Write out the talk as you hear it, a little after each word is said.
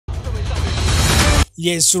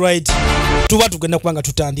Yes right. Tuba tugenda kubanga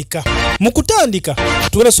tutandika. Mu kutandika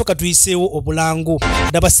tugenda soka tuyiseewo obulango.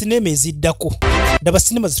 Daba sinema eziddako. Daba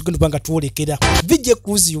sinema zitugenda kubanga tuolekera. Vije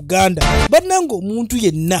Cruise Uganda. Bannange omuntu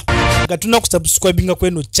yenna nga tuna kusubscribinga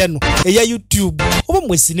kweno channel eya YouTube. Oba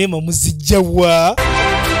mwe sinema muzijjawa.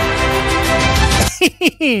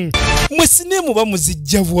 Mwe sinema ba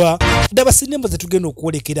muzijjawa. Daba sinema zetugenda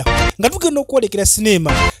okwolekera. Nga tugenda okwolekera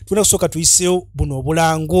sinema tuna kusoka tuyiseewo buno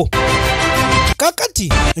obulango.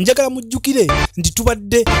 Kakati njagala mujjukire nti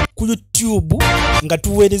tubadde ku YouTube nga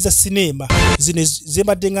tuweereza sinema zino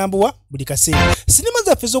zebadde ngambuwa buli kaseera. Sinema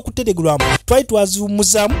zaffe z'oku Telegram twali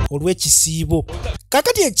twaziwummuzamu olw'ekisiibo.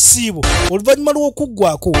 Kakati ekisiibo oluvannyuma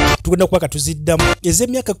lw'okuggwako tugenda kuba katuziddamu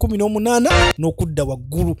ez'emyaka 18 n'okudda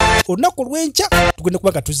waggulu. Olunaku olw'enkya tugenda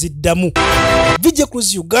kuba katuziddamu. Vije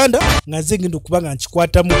Cruise Uganda nga nze ngenda okuba nga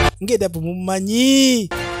nkikwatamu ng'era bumumanyi.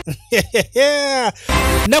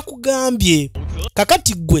 Nakugambye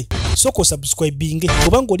kakati gwe soko subscribing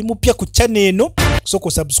kubanga oli mupya ku channel eno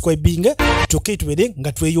soko subscribing toke tubere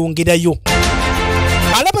nga tweyongerayo.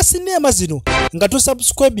 Alaba sinema zino nga to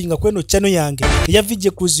subscribing kweno channel yange ya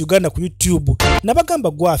Vije Cruise Uganda ku YouTube nabagamba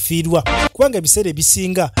gwafiirwa kubanga ebiseera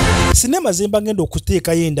ebisinga sinema zemba ngenda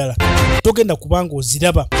okuteeka yendala togenda kubanga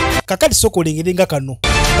oziraba. Kakati soko lengerenga kano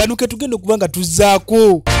kanuke tugenda kubanga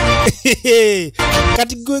tuzaako.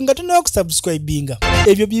 Kati gwe nga tuna okusubscribinga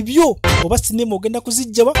ebyo bibyo oba sinema ogenda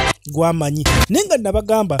kuzijjawa gwamanyi nenga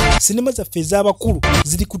nabagamba sinema zaffe ez'abakulu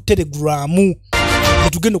ziri ku Telegram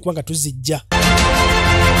tugenda kubanga tuzijja.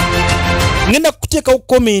 Ngenda kuteekawo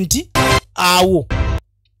comment awo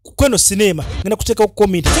kweno sinema ngenda kuteekawo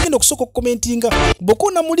comment tugenda okusoka okukomentinga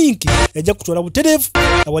bokona mu link ejja kutwala buterevu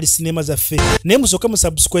awali sinema zaffe naye musooke mu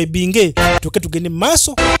subscribing tuke tugende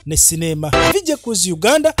maaso ne sinema. Vije Cruise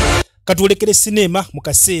Uganda katulekere sinema mu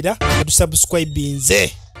kaseera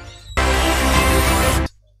katusubscribinze.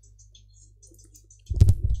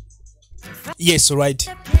 Yes right.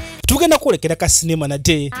 Tugenda kwolekera ka sinema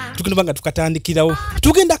nate tugenda banga tukatandikirawo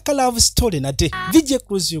tugenda ka love story nate Vije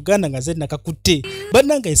Cruise Uganda nga zena kakutte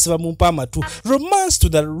bannanga esiba mu mpama tu romance to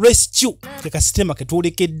the rescue ka sinema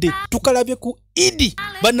ketulekedde tukalabye ku Idi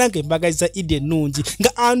bannanga embagaliza Idi ennungi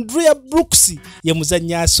nga Andrea Brooks ye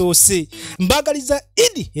muzannya asoose mbagaliza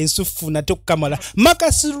Idi ensufu nate okukamala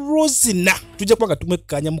Marcus Rosina tujja kubanga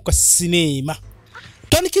tumwekkanya mu ka sinema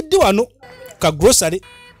tandikidde wano ka grocery.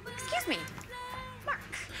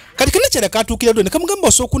 Kati kana kyala katukira ndo nekamugamba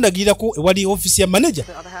osokundagirako ewali office ya manager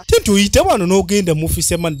tentu oyita wano n'ogenda mu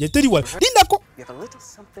office ya manager teri wala lindako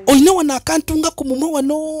oyina wana akantu nga ku mumwe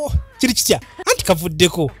wano kiri kitya anti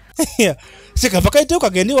kavuddeko sekava kayiteo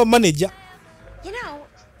kagende wa manager.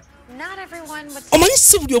 Omanyi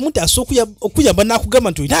si buli omuntu asooka okuyamba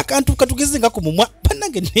n'akugamba nti oyina akantu katugeze nga ku mumwa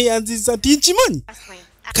bannange neyanziza nti nkimanyi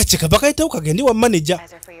kati kava kayiteo kagende wa manager.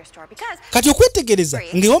 Kati okwetegereza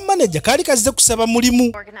ngewa manager kali kazize kusaba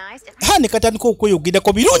mulimu ne katandika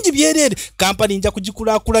okweyogerako birungi byerere kampani nja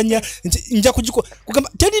kugikulaakulanya nja kugamba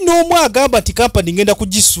teri n'omu agamba nti kampani ngenda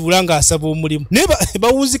kugisuula ng'asaba omulimu naye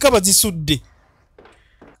bawunzika bazisudde.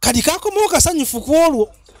 Kati kakomawo kasanyufu ku olwo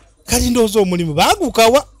kati ndowooza omulimu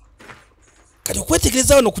baagukawa. Kati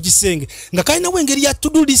okwetegereza wano ku kisenge nga kalinawo engeri ya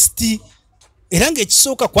to-do list era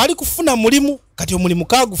ng'ekisooka kwali kufuna mulimu kati omulimu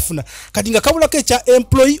kagufuna kati nga kabulako ekya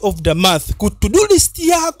employee of the month ku to-do list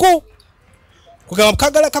yako kugamba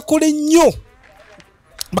kagala kakole nnyo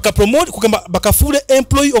bakapromote kugamba bakafuule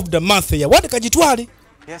employee of the month ya wadde kagitwale.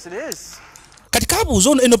 Yes it is. Kati kabuuza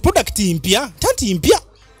ono eno product mpya tanti mpya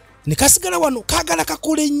ne kasigala wano kagala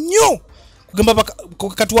kakole nnyo kugamba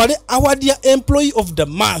katwale award ya employee of the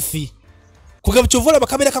month kugamba kyovola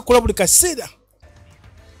bakabeera kakola buli kaseera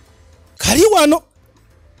kali wano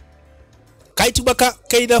kaitibwa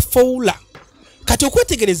Kaida Fowler. Kati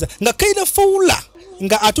okwetegereza nga Kaida Fowler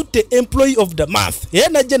nga atutte employee of the month era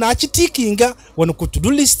najja n'akitiikinga wano ku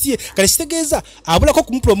to-do list ye kati kitegeeza abulako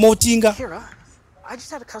kumupromotinga. I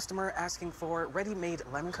just had a customer asking for ready-made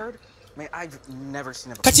lemon curd. I've never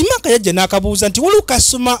seen it. Kati maka yajja n'akabuuza nti waliwo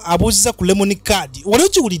kasoma abuuziza ku lemon curd wali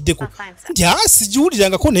okiwuliddeko nti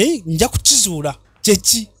sigiwulirangako naye nja kukizuula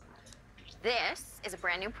kyeki. Is a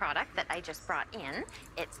brand new product that I just brought in.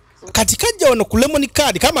 It's kati kajja wano ku lemon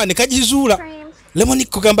curd kama ne kajizuula lemon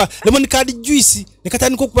kugamba lemon curd juice ne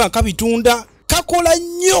katandika okuba kabitunda kakola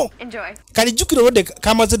nnyo. Enjoy. Kali jukira olwedde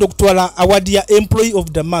kamaze okutwala award ya employee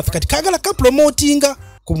of the month kati kagala ka promotinga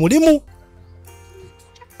ku mulimu.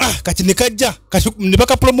 Kati ne kajja kati ne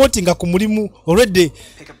baka promotinga ku mulimu olwedde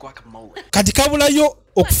kati kabulayo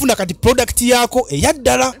okufuna kati product yako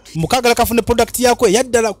eyaddala mukagala kafune product yako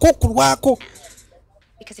eyaddala kokulwako.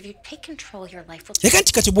 Because if you take control, your life will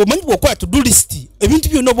change. Kati bwomanyi bwokola to do list ebintu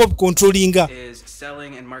byonna oba controllinga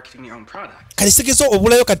selling and marketing your own product. Kati segezo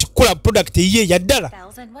obulayo kati kukola product ye ya ddala.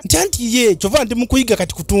 Nti ye kyova ndi mukuyiga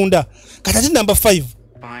kati kutunda. Kati ati number 5.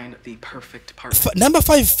 Find the perfect partner. Number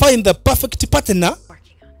 5, find the perfect partner.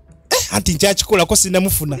 Anti nkyakikola ko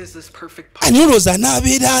sinamufuna. What is this perfect partner? Ani olowooza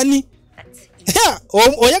anaabeera ani?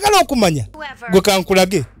 Oyagala okumanya? Gwe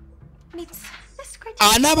kankulage.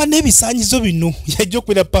 Anaaba n'ebisaanyizo bino yajja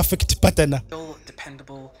okubeera perfect partner.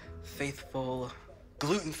 Dependable, faithful,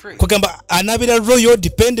 gluten free. Kugamba anabeera royal,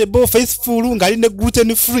 dependable, faithful ng'ali ne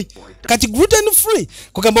gluten free. Kati gluten free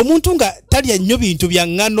kugamba omuntu nga talya nnyo bintu bya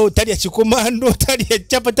ngano, talya kikomando, talya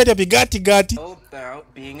chapa, talya bigaatigaati.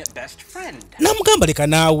 Namugamba leka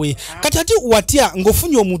naawe. Kati ati watya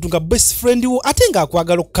ng'ofunye omuntu nga best friend wo ate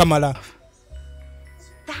ng'akwagala okukamala.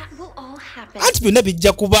 Anti byonna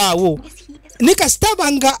bijja kubaawo. Ne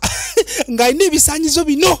kasitaba ng'alina ebisaanyizo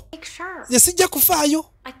bino. Nze sijja kufaayo.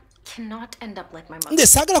 Nze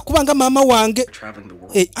saagala kubanga maama wange.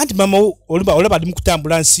 Anti maama wo olaba ali mu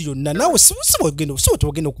kutambula nsi yonna. Naawe si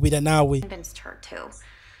bw'ogenda okubeera naawe.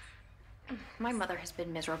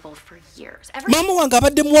 Maama wange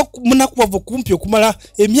abadde munakuwavu kumpi okumala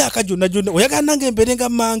emyaka gyonna. Oyagala nange embeere nga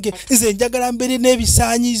mmange. Nze njagala mbeere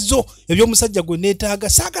n'ebisaanyizo eby'omusajja gwe neetaaga.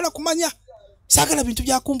 Saagala kumanya. Saagala bintu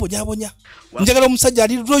bya kumbonyabonya. Njagala omusajja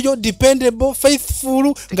ali royal, dependable,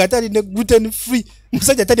 faithful ng'ate ali ne gluten free.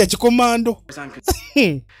 Musajja talya kikomando.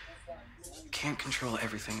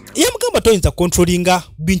 Yamugamba toyinza controllinga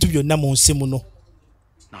bintu byonna mu nsi muno.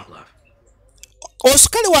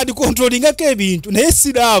 Osukale wadi controllingako ebintu naye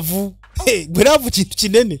si laavu. Gwe laavu kintu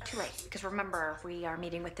kinene.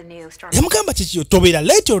 Yamugamba kikyo tobeera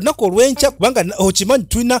late olunaku olw'enkya kubanga okimanyi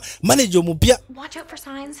tulina manager omupya.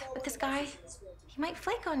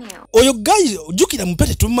 Oyo guys jukira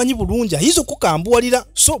mupete tumanyi bulungi ayinza okukambuwalira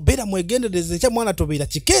so beera mwegendereze ekya mwana tobeera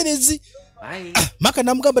kikeerezi. Maka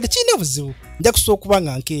namugamba tekirina buzibu nja kusooka okuba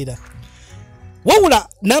nga nkeera. Wabula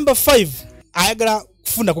number 5 ayagala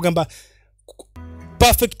kufuna kugamba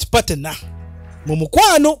perfect partner mu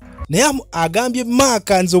mukwano naye agambye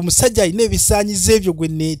Maka nze omusajja alina ebisaanyizo ebyo gwe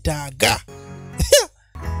neetaaga.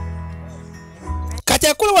 Kati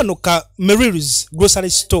akola wano ka Mary's grocery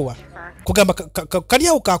store. Kugamba kali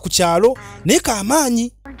awo ka ku kyalo naye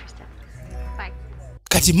k'amaanyi.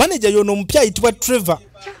 Kati manager yono omupya ayitibwa Trevor.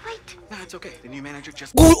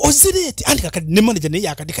 Ozireti anti kakati ne manager naye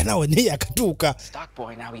yakadika nawe naye yakatuuka.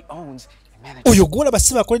 Oyo gwolaba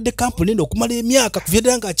si bakoledde kampuni eno okumala emyaka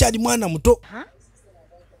kuvyedera nga akyali mwana muto.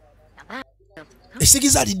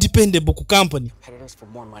 Esigiza ali dependable ku kampuni.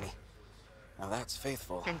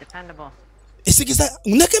 Esigiza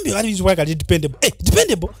unakembyo ali bizwa kali dependable.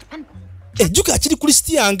 Dependable. Juka akiri kuli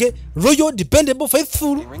sti yange royal, dependable,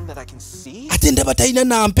 faithful. Ate ndaba talina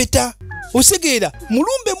na mpeta. Osegeera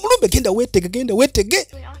mulumbe genda wetege.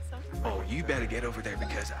 Oh, you better get over there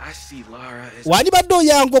because I see Lara is. Wani baddo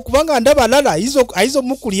yango kubanga ndaba Lara aizo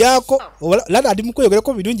mukuli yako. Lara ali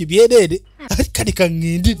mukoyogerako birungi byedede. Kali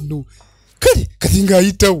kangende no. Kali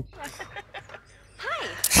ngayitawo.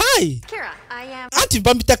 Hi. Kira, I am. Anti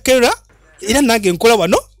bambita Kira. Era nange nkola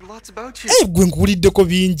wano. Gwe nkuliddeko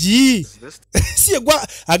bingi. Si gwa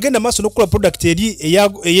agenda maso nokukola product eri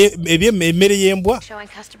ebyemmere y'embwa.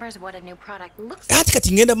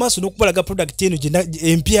 Kati ngenda maso nokubalaga product eno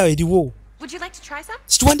empya eriwo. Would you like to try some?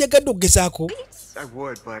 Situwandiyagadde okugezaako. I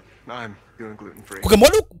would, but I'm doing gluten free. Kugamba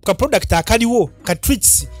waliwo ka product akaliwo ka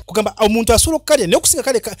treats kugamba omuntu asobola okukalya naye okusinga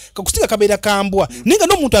kale kakusinga kabeera kambwa naye nga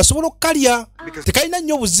n'omuntu asobola okukalya tekalina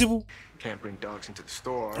nnyo obuzibu. Can't bring dogs into the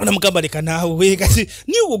store. Namugamba leka naawe kati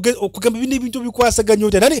niwe okugamba bino ebintu bikwasaganya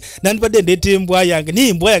otya nandibadde ndeeta embwa yange naye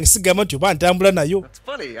embwa yange sigamba nti oba ntambula nayo. That's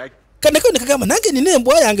funny. Kaneko nekagamba nange nina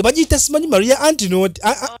embwa yange bagiyita simanyi Maria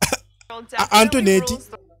Antoinette.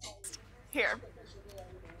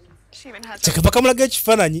 Kyekava kamulaga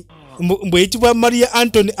ekifaananyi mbweyitibwa Maria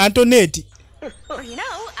Antoinette.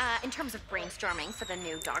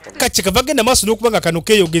 Kyekava genda maaso n'okuba nga kano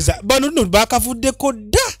keeyogeza bano nno baakavuddeko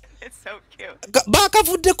dda.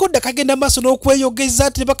 Baakavuddeko dda kagenda maaso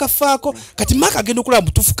n'okweyogeza tebakafaako kati Maka agenda okulaba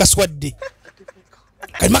mutuufu kaswadde.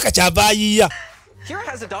 Kati Maka kyava ayiiya.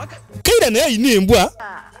 Keira naye ayina embwa.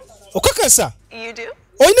 Okakasa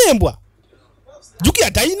olina embwa.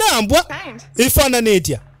 Jukira talina mbwa efaanana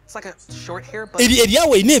etya.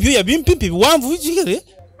 Eryawo erina ebyoya bimpimpi biwanvu kigere.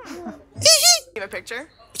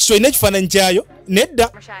 Kisolina ekifaananyi kyayo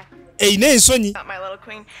nedda erina ensonyi.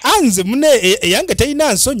 Anze mune eyange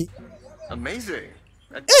talina nsonyi.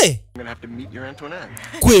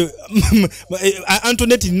 Kwe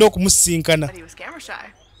Antoinette nina okumusinkana.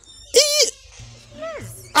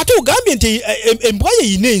 ate ogambye nti embwa ye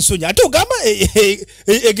yina ensonyi ate ogamba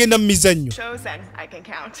egenda mu mizannyo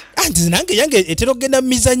anti nange yange etera okugenda mu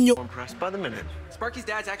mizannyo. Impressed by the minute. Sparky's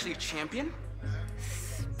dad's actually a champion?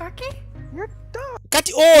 Sparky? Your dog.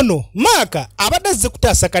 Kati ono maaka abadde azze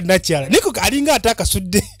kutaasa kannakyala niko alinga ate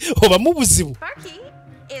akasudde oba mu buzibu. Sparky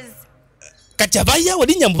is Kati abayawo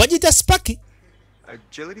linnya mu bagiyita Sparky.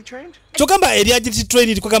 Agility trained? Kyogamba eri agility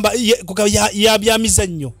trained kugamba ya bya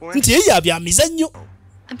mizannyo nti ye ya bya mizannyo.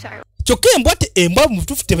 I'm sorry. Kyokka embwa mu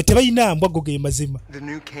butuufu tebayina mbwa go ge mazima. The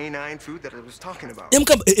new canine food that I was talking about.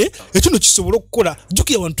 Yamugamba ekino kisobola okukola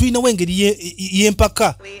jjukira wano tulinawo engeri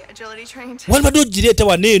y'empaka. Agility trained. Walibadde ogireeta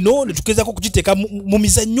wano eno ne tugezaako okugiteeka mu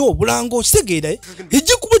mizannyo obulango kitegeera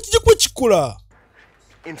ejja kuba kikola.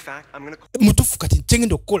 In fact, I'm gonna Mutuufu kati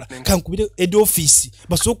kyengenda okukola kankubire edi ofiisi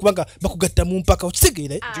basobola okuba nga bakugatta mu mpaka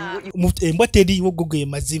okitegeera embwa teriiwo go ge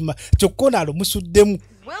mazima kyokka onaalo musuddemu.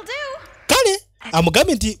 Will do. Kale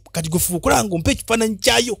amugambye nti kati gufuukula nga ompa ekifaananyi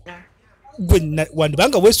kyayo gwe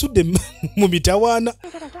wandibanga weesudde mu mitawaana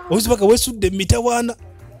oyinzibanga weesudde mu mitawaana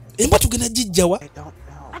embwa tugenda gijjawa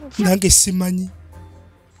nange simanyi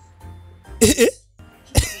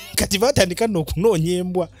kati baatandika n'okunoonya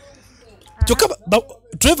embwa kyokka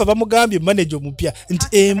Trevor bamugambye manager omupya nti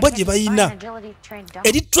embwa gye bayina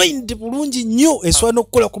eri trained bulungi nnyo esobola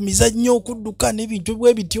n'okukola ku mizannyo okudduka n'ebintu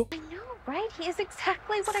bwe bityo. Right? He is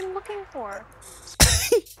exactly what I'm looking for.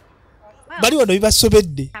 Bali wano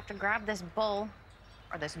bibasobedde. Have to grab this bull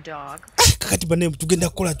or this dog. Kakati bane tugenda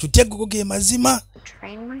kukola tutya go ge mazima.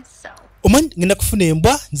 Train myself. Omanyi ngenda kufuna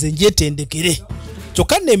embwa nze njetendekere.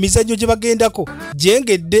 Kyokka n'emizannyo gye bagendako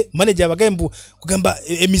gyengedde manager abagembu kugamba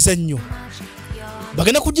emizannyo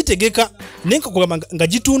bagenda kugitegeka nenka kugamba nga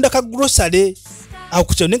gitunda ka grocery awo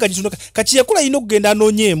kukyalo nenka gitunda kati yakula ino okugenda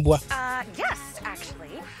anoonya embwa. Yes,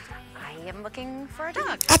 actually. I am looking for a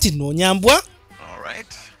dog. Ati noonya mbwa? All right.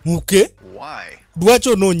 Okay. Why? Lwaki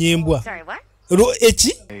onoonya embwa? Sorry, what?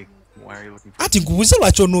 Eki? Hey, why are you looking for? Ati nkubuuza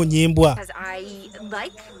lwaki onoonya embwa? Because I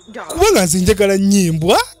like dogs. Kubanga nze njagala nnyo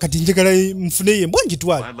embwa kati njagala nfuneyo embwa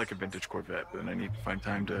njitwale. I'd like a vintage Corvette, but then I need to find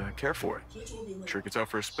time to care for it. Sure it gets out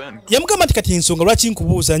for a spin. Yamugamba nti kati ensonga lwaki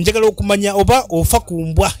nkubuuza njagala okumanya oba ofa ku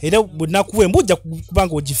mbwa era bwe nakuwa embwa ojja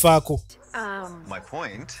kubanga ogifaako. My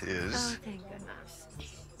point is, Thank goodness.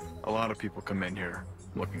 A lot of people come in here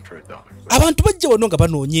looking for a dog. Abantu bajja wano nga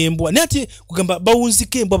banoonya embwa naye ati kugamba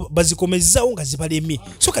bawunzika embwa bazikomezzaawo nga zibalemye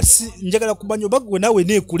so kati njagala kumanya oba gwe naawe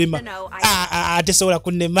neekulema. Tesobola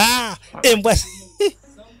kunnema embwa. I've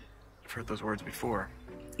heard those words before.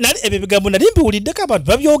 Nali ebyo bigambo nali mbiwuliddeko abantu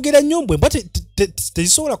babyogera nnyo mbwe embwa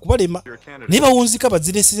tezisobola kubalema naye bawunzika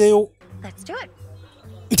baziresereyo. Let's do it.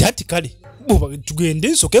 Nti ati kale tugende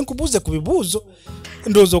nsooke nkubuuze ku bibuuzo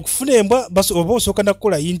ndowooza okufuna embwa oba osooka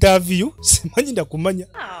nakukola interview simanyi ndakumanya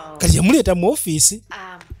kati yamuleeta mu ofiisi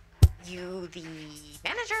You the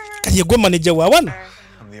manager? kati yegwe manager wa wano.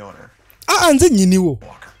 I'm the owner. Nze nnyiniwo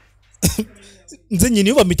Walker. nze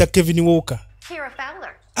nnyiniwo bamita Kevin Walker Kira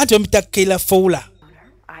Fowler. anti bamita Kayla Fowler.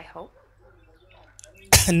 I hope.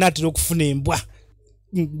 Naatera okufuna embwa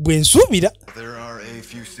bwe nsuubira There are a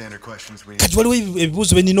few standard questions we kati waliwo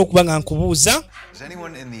ebibuuzo bye nnina okuba nga nkubuuza. Is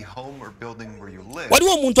anyone in the home or building where you live?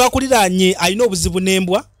 Waliwo omuntu akuliraanye alina obuzibu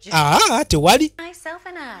n'embwa? Tewali. Myself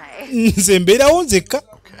and I. Nze mbeerawo nzekka.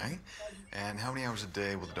 Okay. And how many hours a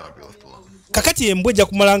day will the dog be left alone? Kakati embwa ejja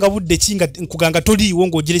kumalanga budde ki nga nkuganga toliiwo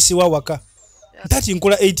ng'ogiresewo awaka. Ntati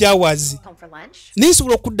nkola 8 hours. Home for lunch? Naye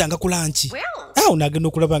nsobola okuddanga ku lanchi. Well. Onaagenda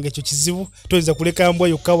okulaba nga ekyo kizibu toyinza kuleka mbwa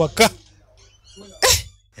yokka waka.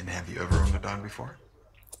 And have you ever owned a dog before?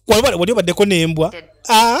 Wali obaddeko n'embwa?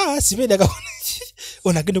 Sibeeraga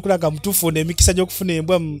onaagenda okulaba nga mutuufu ono emikisa gy'okufuna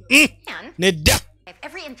embwa nedda. I have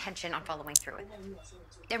every intention on following through with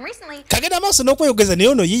it. And recently, Kagenda maaso n'okweyogeza naye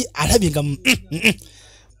ono ye alabye nga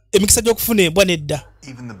emikisa gy'okufuna embwa nedda.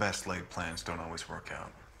 Even the best laid plans don't always work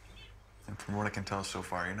out. And from what I can tell so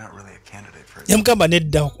far, you're not really a candidate for it. Yamugamba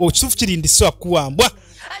nedda ekisuufu kirindi so akuwa mbwa.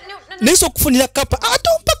 no. Naye so okufunira kapa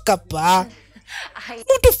atompa kapa.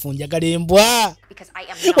 Mutuufu njagala embwa. Because I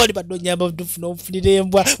am not. Wali badde onyamba mutuufu n'ofunira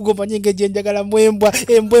embwa ng'omanyi engeri gye njagalamu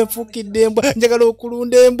embwa enfuukidde embwa njagala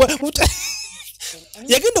okulunda embwa.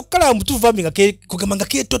 Yagenda okukalaba mutuufu bambi nga kugamba nga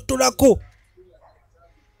keetottolako.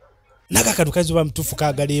 N'akakatu kayinza oba mutuufu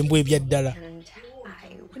kaagala embwa ebya ddala. And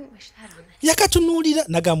I wouldn't wish that on it. Yakatunuulira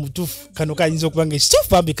naga mutuufu kano kayinza okuba nga ekituufu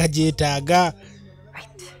bambi kagyetaaga.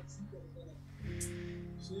 Right.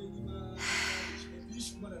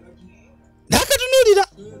 N'akatunuulira.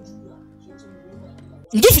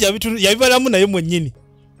 Mutuufu yabibalamu naye mwennyini.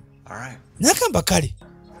 All right. N'agamba kale.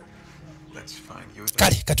 Let's find you a dog.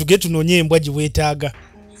 Kale katugende tunoonye embwa gye weetaaga.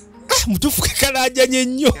 Mutuufu ke kalaajanye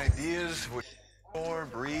nnyo. Ideas would or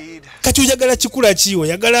color, breed. Kati oyagala kikula ki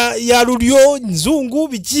oyagala ya lulyo nzungu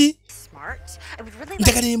biki Smart. I would really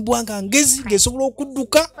njagala embwa nga ngezi ng'esobola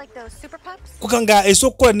okudduka like those super pups. kukanga esobola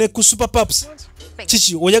okukola ne ku super pups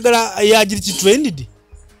kiki oyagala yagiri kitrended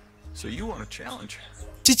So you want a challenge?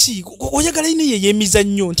 kiki oyagala ine ye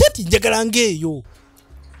yemizannyo nti ati njagala ng'eyo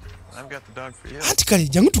I've got the dog for you. anti kale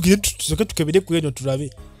jangu tugire tusoke tukebere ku eno tulabe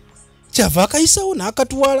kyava akayisawo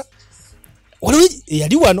n'akatwala waliwo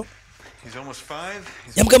yali wano He's almost 5.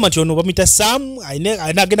 yamugamba nti ono bamuyita Saamu ayina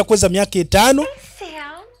agenda kuweza myaka 5 Sam,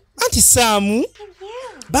 anti Saamu and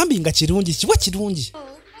you. bambi nga kirungi kiwa kirungi Oh,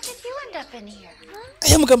 how did you end up in here?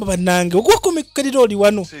 Huh? yamugamba bannange ogwakomekerera oli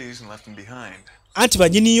wano Sees and left him behind. anti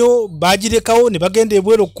banyiniyo bagirekawo ne bagenda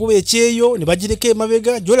ebweru okukuba ekyeyo ne bagireka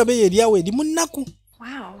emabega gyolaba eyo eryawo eri mu nnaku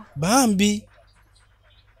Wow. bambi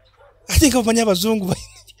ate nga bamanyi abazungu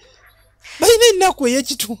balina ennaku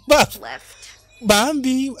ey'ekitumba Left.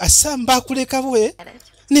 bambi Saamu bakuleka bwe At it.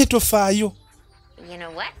 neetofaayo You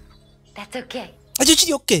know what? That's okay. ekyo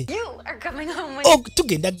kiri oke You are coming home with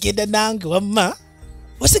tugenda genda nange wamma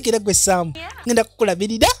osigera gwe Saamu Yeah. ngenda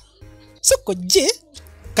kukulabirira sokojje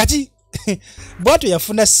kati bwato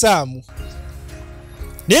yafuna Saamu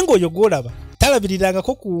naye ng'oyo gwolaba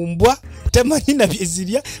talabirirangako ku mbwa tamanyi na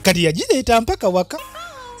byezirya kati yagireeta mpaka waka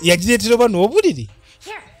yagireetera oba n'obuliri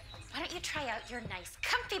Here, why don't you try out your nice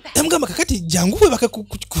comfy bed? yamugamba kakati jangu webake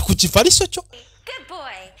ku kifaliso kyo Good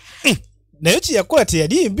boy. naye kyeyakola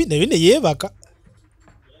teyali mbi naye ne yeebaka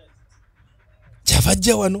kyava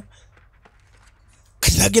ajja wano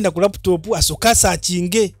kati nagenda ku laputopu asooka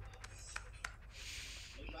asaakinge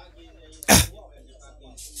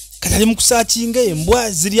kati ali mu kusaakinga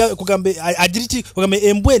embwa zirya kugambe agiriti kugambe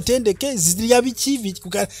embwa entendeke zirya biki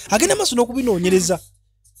agenda maaso n'okubinoonyereza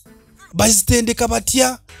bazitendeka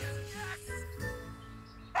batya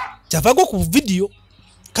kyavaako ku vidiyo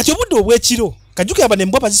kati obudde obw'ekiro kajuke aba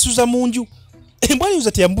nembwa bazisuza mu nju embwa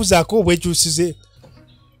yuza teyambuzaako obwekyusize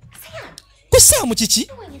ku Saamu kiki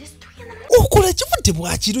Doing it is 3 in the morning. okola kivudde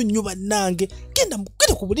bwakiro nnyo bannange genda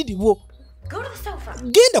ku buliri bwo Go to the sofa.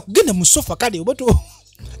 genda mu sofa kale oba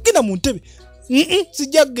genda mu ntebe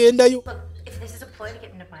sijja kugendayo Look, if this is a ploy to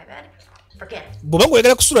get into my bed, forget it. bw'oba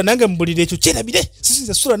ngaoyagala kusula nange mu buliri ekyo kyerabire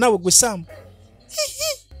sisinza sula naawe gwe Saamu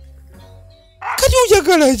kati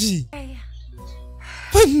oyagala ki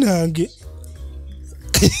bannange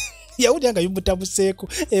yawulira nga yumutabuseeko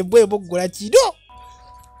embwa eboggola kiro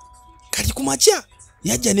kati ku makya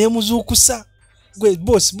yajja n'emuzuukusa gwe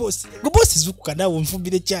boosi gwe boosi zuukuka naawe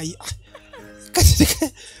onfumbire ekyayi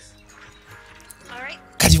All right.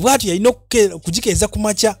 kati bwatu yalina okugikeeza ku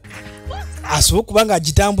makya asobole okuba nga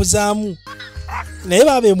agitambuzaamu naye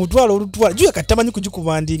baaba emutwala olutwala juya kati tamanyi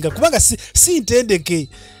kugikubandinga kubanga si ntendeke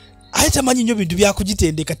ate tamanyi nnyo bintu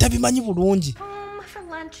byakugitendeka tabimanyi bulungi Home for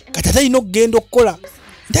lunch and kati ate alina okugenda okukola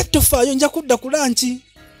nti ate tofaayo nja kudda ku lanki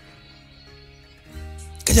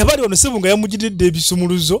kati abaali wano Sebu nga yamugiridde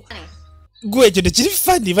ebisumuluzo gwe ekyo tekiri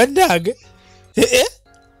fani bannange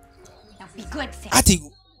now be good, Sam. ati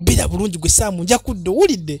beera bulungi gwe Saamu nja kudda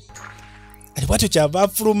owulidde ati bwatyo kyava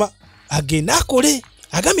afuluma agenda akole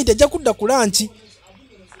agambye nti ajja kudda ku lanki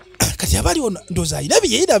kati abaali wano ndowooza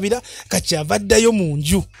ayirabye yeyirabira kati kyava addayo mu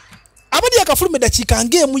nju abali akafuluma eddakiika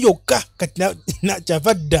ng'emu yokka kati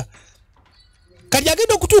kyava dda kati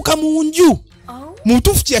agenda okutuuka mu nju Oh,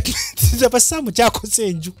 mutuufu kyaba Saamu kyakoze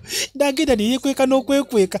enju nagenda neyekweka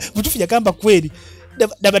n'okwekweka mutuufu yagamba kweri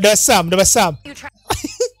daba Saamu you try.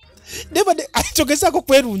 nebadde atogezaako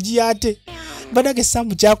kwerungi ate banage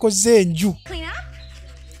Saamu kyakoze enju Clean up.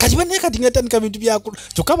 kati banaye kati ngatandika bintu byakulu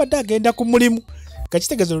kyokka abadde agenda ku mulimu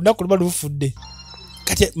kakitegeeza olunaku luba lufudde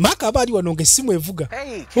kati maaka aba ali wano ng'essimu evuga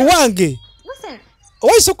Hey, owange Listen,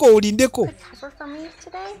 owayi sooka owulindeko cover for me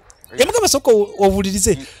today. yamugamba sooka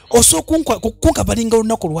owulirize osooka kunkabalinga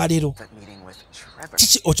olunaku olwaleero that meeting with Trevor.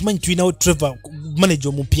 kiki okimanyi tulinawo Trevor manager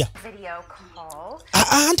omupya Video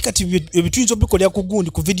call. anti kati ebituyinza obikolera ku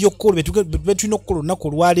gundi ku video call betulina okukola olunaku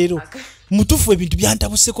olwaleero mutuufu ebintu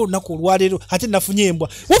byantabuseko olunaku olwaleero ate nafunye embwa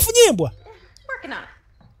wafunye embwa Working on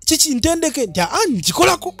it. kiki ntendeke nti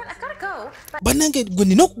nkikolako I've got to go. But bannange gwe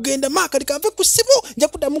nina okugenda maaka likanve ku ssimu nja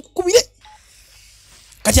kuddamu kukubire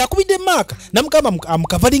kati akubidde maaka namugamba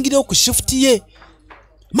amukavalingirewo ku shifuti ye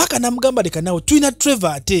maaka namugamba leka nawe tulina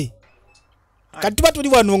Trevor ate kati tuba tuli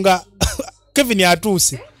wano nga Kevin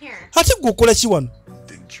atuuse here. ate gwe okola ki wano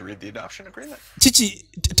Didn't you read the adoption agreement? kiki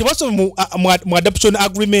tebasome mu adoption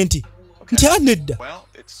agreement nti anedda Well,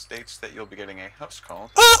 it states that you'll be getting a house call.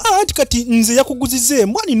 anti kati nze yakuguziza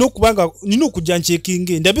embwa nina okuba nga nina okujja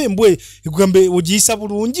ncekinge ndabe embwa egambe ogiyisa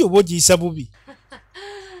bulungi oba ogiyisa bubi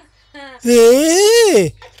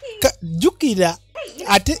jjukira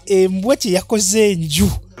ate embwa kye yakoze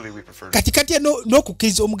enju kati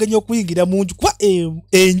n'okukkiriza omugenyi okuyingira mu nju kuba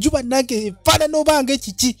enju bannange efaanana oba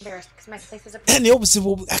ng'ekiki naye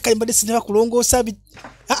obuzibu akalimbadde sinaba kulongoosa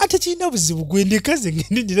ate kirina obuzibu gwendekaze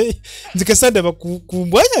ngende nzikasandaba ku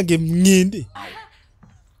mbwa yange ngende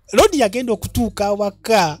lodi yagenda okutuuka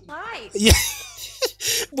awaka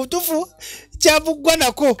butufu kyavuggwa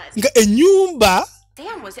nako nga ennyumba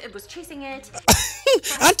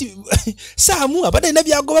anti Saamu abadde alina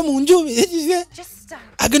byagoba mu nju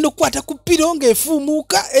agenda okukwata ku ppiro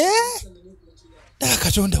ng'efuumuuka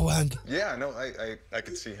Katonda wange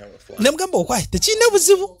namugamba okwaye tekirina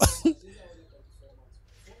buzibu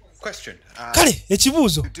kale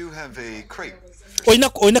ekibuuzo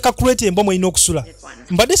olina kakureti embwa mwolina okusula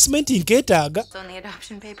mbadde simenti nkeetaaga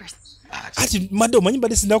ati madde omanyi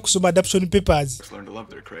mbadde sina kusoma adoption papers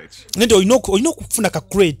nende olina okufuna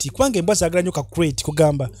kakureti kubanga embwa zaagala nnyo kakureti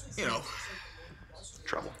kugamba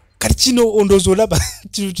kati kino ondooza olaba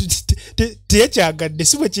teyakyagadde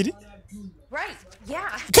si bwe kiri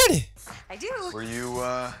kale Were you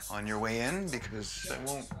on your way in? Because I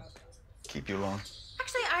won't keep you long.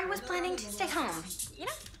 Actually, I was planning to stay home. You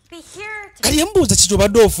know, be here to... kali embuuza kiti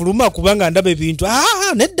obadde ofuluma kubanga ndaba ebintu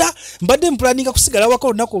nedda mbadde mpulaninga kusigala waka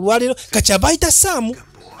olunaku olwaleero kati abayita Saamu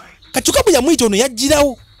kakyuka bwe yamuyita ono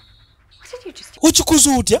yajjirawo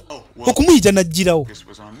okikuza otya okumuyita najjirawo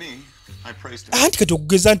anti kati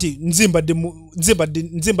okugeza nti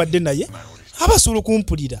nze mbadde naye aba asobola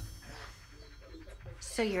okumpulira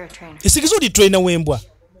So you're a trainer. esigizo oli trainer w'embwa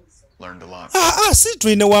Learned a lot. si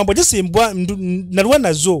trainer w'embwa jese embwa nalwa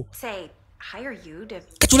nazo Say, hire you to...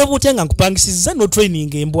 kati olaba otya nga nkupangisiza no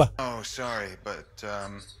training embwa Oh, sorry, but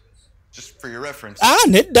just for your reference.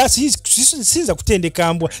 nedda siyinza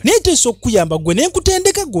kutendeka mbwa naye teesa okukuyamba gwe naye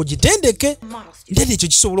nkutendeka gwe ogitendeke ndera ekyo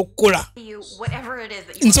kisobola okukola You, whatever it is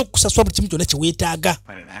that you nza okukusasula buli kimu kyonna kye weetaaga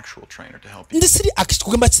Find an actual trainer to help you. nze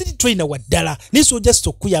kugamba siri trainer wa ddala naye so just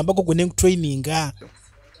okukuyambako gwe nenkutraininga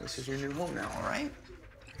This is your new home now, all right?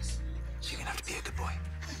 So you're gonna have to be a good boy.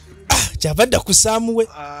 kyava dda ku Saamu we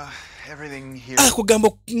Everything here kugamba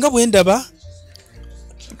nga bwe ndaba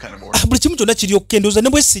some kind of order. buli kimu kyonna kiri okukendooza ne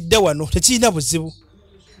bwe sidda wano tekirina buzibu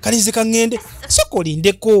kalinze kaŋŋende soka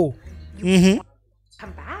olindeko come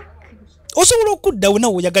back. osobola okuddawo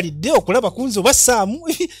nawe oyagalidde okulaba kunze oba Saamu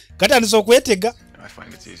katandisa okwetega I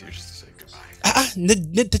find it's easier just to say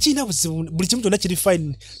goodbye. tekirina buzibu buli kimu kyonna kiri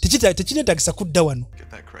fine tekineetagisa kudda wano Get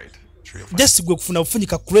that crate. Sure you'll find just gwe kufuna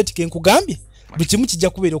bufunyika kureti kenkugambye buli kimu kijja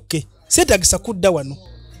kubeera okke seetagisa kudda wano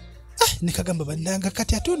nekagamba bannanga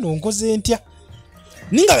kati ate ono onkoze ntya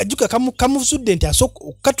ninga akajuka kamusudde nti asooka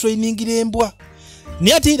okukatrainingira embwa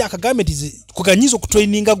naye ate era akagambe nti kuganyiza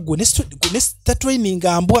okutraininga gwe ne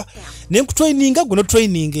tatraininga mbwa naye nkutraininga gwe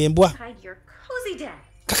notraininga embwa Hide your cozy day.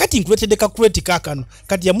 kakati nkuleetedde kakureti kaakano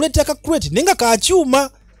kati yamuleetera kakureti naye nga kakyuma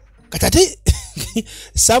kati ate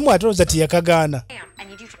Saamu atolooza tiyakagaana Sam, I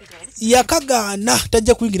need you to be good. yakagaana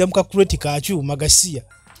tajja kuyingira mu kakureti kakyuma gasiya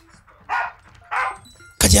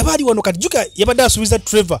kati yaba ali wano kati juka yabadde asuubiza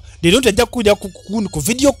Trevor leero nti ajja kuwulira ku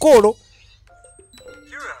video call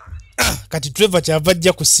kati Trevor kyava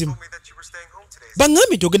ajja ku simu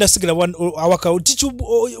baŋŋambye nti ogenda sigala awaka tiki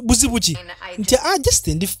buzibu ki nti just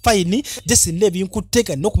ndi fine just nina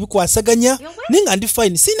ebinkuteeka nina okubikwasaganya naye nga ndi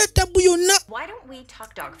fine sirina tabu yonna Why don't we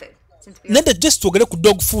talk dog food? Since we nadda just twogere ku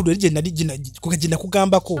dog food eri gye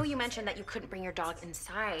nakugambako know you mentioned that you couldn't bring your dog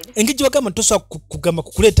inside. engeri gye wagamba tosobola kugamba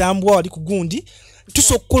kukuleeta mbwa wali ku gundi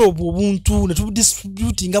tusobola okukola obwo obuntu ne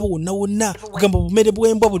tubudistributinga bwonna wonna kugamba obumere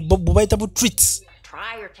bw'embwa bwe bayita bu treats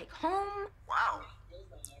Try or take home. Wow.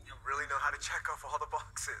 You really know how to check off all the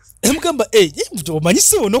boxes. emugamba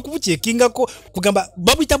omanyise n'okubukekingako kugamba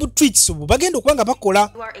babuyita bu treats obwo bagenda okuba nga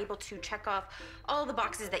bakola You are able to check off all the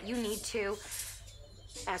boxes that you need to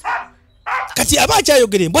as well. kati aba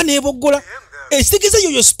akyayogera embwa neeboggola ekitegeeza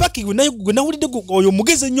yoyo spaki gwe nawulidde oyo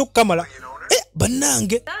mugezi ennyo okukamala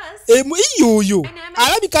bannange yoyo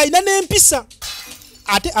alabika alina n'empisa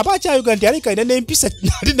ate aba akyayogera nti alabika alina n'empisa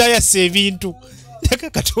ate nayasa ebintu taka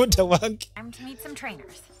Katonda wange Time to meet some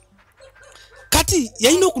trainers. kati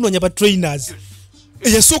yalina okunoonya ba trainers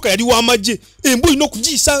eyasooka yali w'amagye embwa olina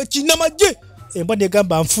okugiyisa kinnamagye embwa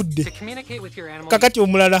negamba nfudde Communicate with your animal. kakati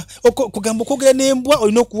omulala kugamba okwogera n'embwa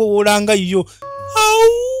olina okuwowoolanga yo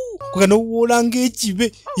kugamba owuwoolanga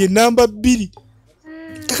ekibe ye namba 2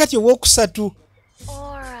 kakati owokusatu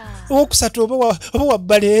oba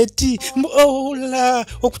wabbaleeti ola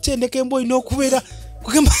okutendeka embwa olina okubeera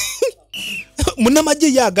kugamba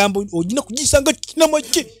munnamagye yagamba olina kugiyisanga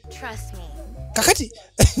kinnamagye Trust me. kakati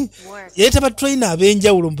yaleeta batraina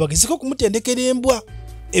ab'enjawulo mubagezeko okumutendekera embwa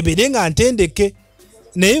ebeere nga ntendeke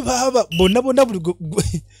naye baba bonna buli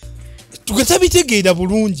tugetabitegeera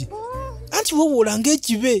bulungi anti wowola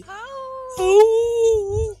ng'ekibe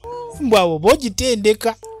mbwawo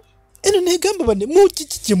bogitendeka eno negamba bane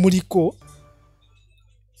mukiki kyemuliko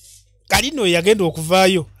kalino yagenda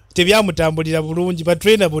okuvaayo tebyamutambulira bulungi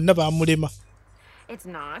batraina bonna bamulema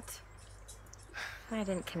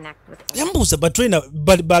yambuuza batraina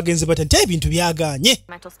bagenze bata nti ebintu byaganye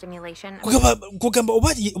kugamba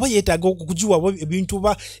oba yeetaaga okugiwa ebintu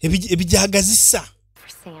oba ebijagazisa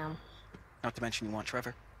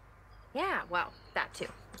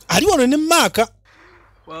ali wano ne maaka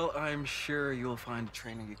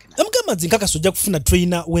amugamba nti nkakasa ojja kufuna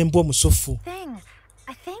traina w'embwa omusofu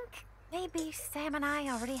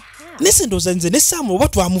nese ndowooza nze ne Saamu oba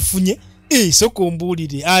twamufunye sooka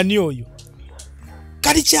ombuulire ani oyo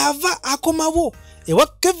kali kyava akomawo ewa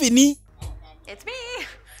Kevin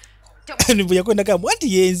bwe yakwendagamu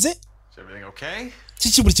anti yenze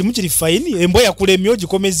kiki buli kimu kiri fayini embwa yakulemya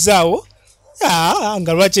ogikomezzaawo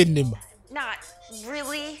nga lwaki ennema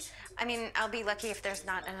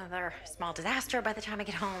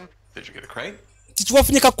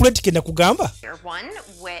tikiwafunye kakuleti ke nakugamba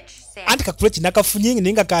anti kakuleti nakafunye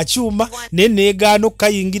naye nga kakyuma naye negaana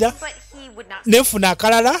okukayingira nenfuna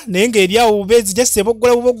akalala naye ngaeryawo bubeezi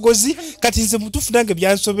jaseboggola buboggozi kati nze mutuufu nange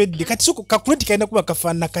byansobedde kati so kakuleti kalina kuba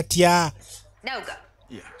kafaanana katya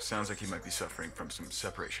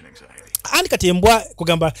anti kati embwa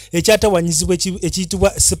kugamba ekyatawanyizibwa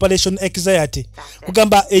ekiyitibwa separation anxiety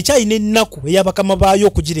kugamba ekyalina ennaku ey'abakama baayo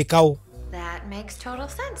okugirekawo.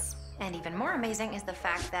 And even more amazing is the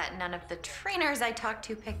fact that none of the trainers I talked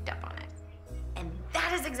to picked up on it. And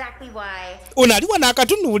that is exactly why... Ono aliwa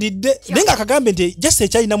n'akatunuulidde naye nga akagambe nti Jesse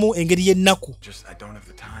ekyalinamu engeri y'ennaku.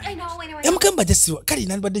 Yamugamba Jesse kale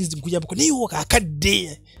nandibadde nkuyambako naye wo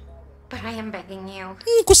akadde.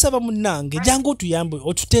 Nkusaba munnange jangu otuyambe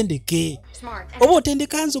otutendeke. Oba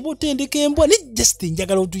otendeka nze oba otendeka embwa ne Jesse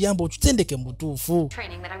njagala otuyambe otutendeke mu butuufu.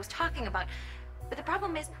 But the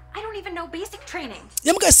problem is, I don't even know basic training.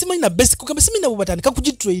 Yamuga simanyi na basic kugamba simanyi nabo batandika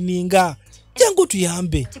kugitraininga. Jangu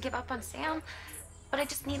tuyambe. To give up on Sam, but I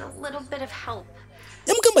just need a little bit of help.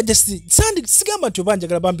 Yamugamba just sandi sigamba nti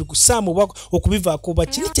obanjagala bambi ku Sam oba okubivaako oba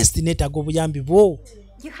kini just neetaaga obuyambi bwo.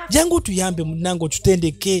 Jangu tuyambe munnange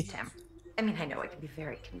otutendeke. I mean, I know it can be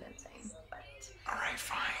very convincing, but... All right,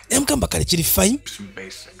 fine. Yamugamba kale kiri fine. Some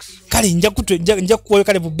basics. Kale nja kukuwayo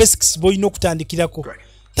kale bu basics boyina okutandikirako.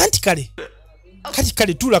 Tanti kale.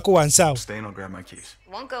 Kale tulako wansi awo.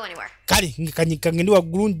 Kale kangende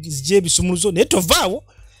waggulu nzigye ebisumuluzo naye tovaawo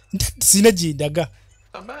sina gyendaga.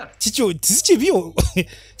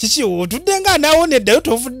 Kiki otudde nga anaawoneddayo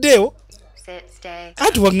tovuddeewo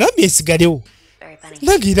ati waŋŋambye nsigalewo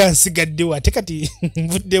nange era nsigaddewo ate kati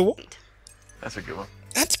nvuddewo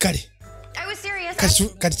anti kale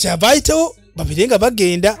kati kyava ayitewo babire nga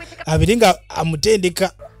bagenda abire nga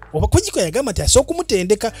amutendeka oba kujiko yagamba nti asooka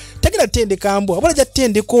kumutendeka tagenda tendeka mbwa wabula ajja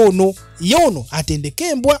tendeka ono ye ono atendeka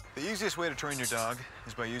embwa.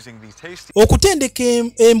 Okutendeka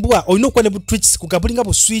embwa olina okuba ne butricks kugabulinga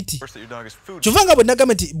buswiti kyova nga bwe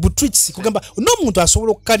nagamba nti butricks kugamba n'omuntu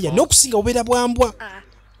asobola okukalya naye okusinga bubeera bwambwa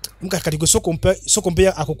kati gwe sooka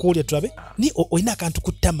ompeya akukuulya tulabe ni olina akantu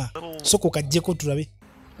ku ttama sooka okaggyeko tulabe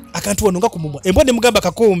akantu wano nga ku mumwa embwa ne mugamba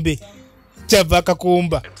kakombe kyava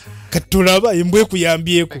akakomba katulaba embwa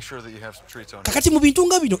ekuyambyeko kakati mu bintu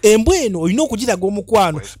nga bino embwa eno olina okugiraga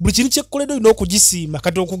omukwano buli kintu kyekkoledde olina okugisiima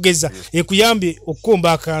kati okugeza ekuyambye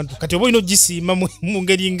okukomba akantu kati oba olina okugisiima mu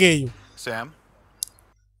ngeri ng'eyo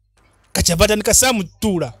kakyava atandika Saamu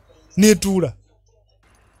tuula netuula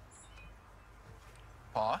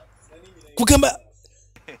kugamba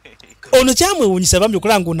ono kyamwewuunyisa bambi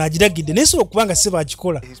okulaba ng'ono agiragidde naye sobola okubanga si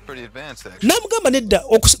bakikola n'amugamba nedda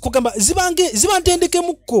kugamba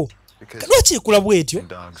zibantendekemukko lwaki ekula bwetyo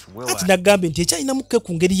ati nagambye nti ekyalinamukke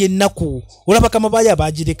ku ngeri y'ennaku olaba bakama baayo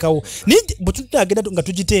abagirekawo naye bwe tunagenda nga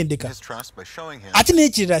tugitendeka ate naye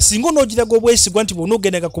ekirala singa onoogiraga obwesigwa nti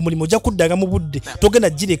bw'onoogendanga ku mulimu ojja kuddaga mu budde togenda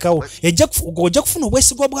girekawo ojja kufuna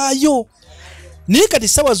obwesigwa bwayo naye kati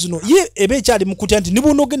sawa zino ye eba ekyali mu kutya nti niba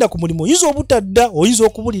onoogenda ku mulimu oyinza obutadda oyinza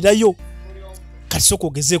okubulirayo kati sooka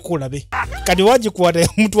ogezeeko olabe kati wagikwata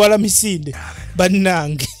yamutwala misinde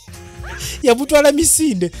bannange yamutwala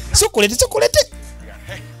misinde sokolete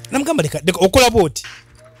namugamba leka okola bwoti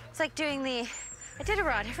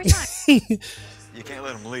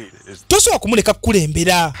tosobola kumuleka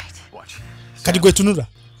kukulembera kati gwetunula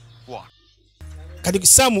kati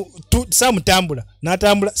Saamu tambula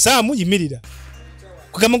n'atambula Saamu yimirira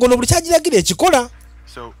kugamba ngono buli kyagiragira ekikola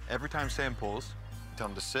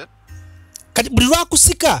kati buli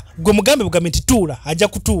lwakusika gwe mugambe bugambe nti tuula ajja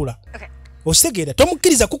kutuula Osegeera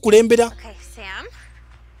tomukkiriza kukulembera. Okay, Sam.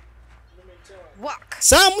 Walk.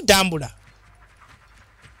 Sam tambula.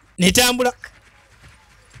 Netambula.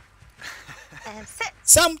 And sit.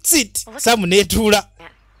 Sam sit. Sam netuula.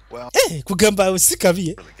 Well, Kugamba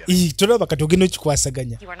usikabiye. Tolaba katogeno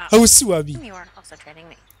kikwasaganya. Awusi wabi. You are also training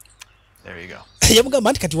me. there you go.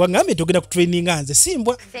 Yamugamba nti kati wangambe togenda kutraininga nze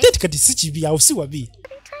simbwa. Tete kati si kibi awusi wabi.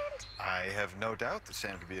 I have no doubt that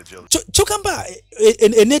Sam could be a Jill. Kyokamba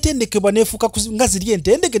enetendekebwa nefuuka nga ziri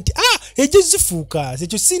entendeke nti ejo zifuuka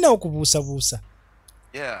ekyo sina okubuusabuusa.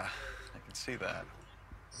 Yeah, I can see that.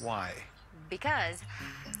 Why? Because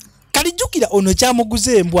Kalijjukira ono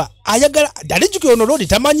kyamuguza embwa ayagala alijjukira ono lodi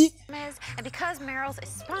tamanyi. and because Merrill's is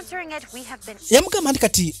sponsoring it, we have been Yamugamba nti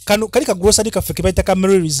kati kano kali ka grocery kaffe ke bayita ka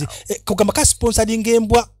Merrill's kugamba ka sponsoring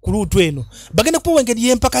embwa ku luutu eno bagenda kuwa engeri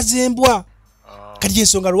y'empaka z'embwa. Kati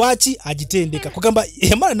ensonga lwaki agitendeka kugamba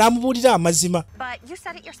yamala n'amubuulira amazima. But you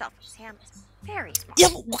said it yourself. Sam is very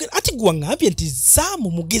smart. Ati gwaŋŋambye nti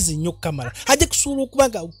Saamu mugezi nnyo Kamala ajja kusobola okuba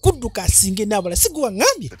nga kudduka asinga n'abalala si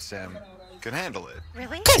gwaŋŋambye. That Sam can handle it.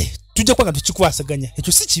 Really? Kale tujja kuba nga tukikwasaganya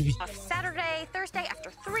ekyo si kibi. Saturday, Thursday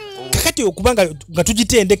after 3. Kakati okuba nga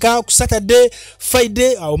tugitendeka ku Saturday,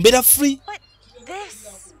 Friday awo mbeera free. But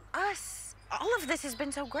all of this has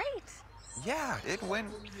been so great. Yeah, it went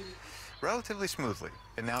relatively smoothly,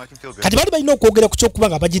 and now I can feel good. Kati bali balina okwogera ku kyokuba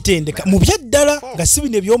nga bagitendeka mu byaddala nga si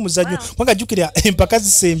bino eby'omuzannyo kubanga jjukira empaka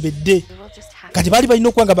zisembedde. Kati bali balina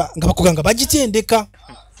okuba nga bakoga nga bagitendeka.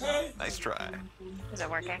 Nice try. Is it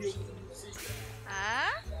working?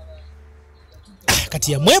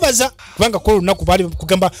 Kati yamwebaza kubanga ko olunaku baali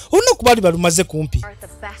kugamba olunaku baali balumaze kumpi. Are the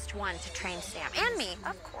best one to train Sam and me,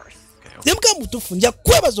 of course. Yamugamba mutuufu nja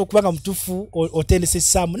kwebaza okubanga mutuufu otendese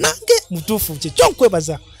Saamu nange mutuufu kyekyo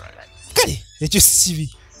nkwebaza. Kale ekyo si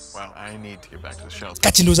kibi. Well, I need to get back to the shelter.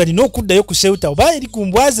 Kati ndowooza nina okuddayo ku shelter oba eri ku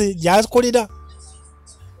mbwaze gy'akolera.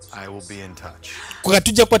 I will be in touch. Kuga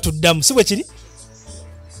tujja kuba tuddamu si bwe kiri?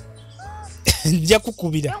 Nja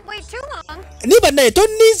kukubira. Don't wait too long. Niba naye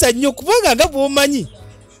tonniiza nnyo kubanga nga bw'omanyi.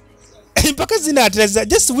 Empaka zinaatera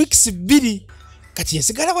just weeks 2. Kati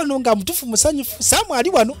yasigala wano nga mutuufu musanyufu. Saamu ali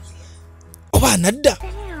wano. Oba anadda.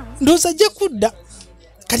 Ndowooza ajja kudda.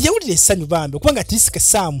 Kati yawulira essanyu bambi kubanga tiisike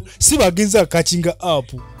Saamu si bagenze akakinga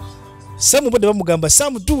up. Saamu bode bamugamba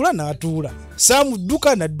Saamu tuula n'atuula. Saamu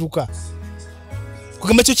dduka n'adduka.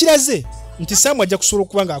 Kugamba ekyo kiraze nti Saamu ajja kusobola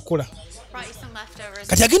okuba nga akola.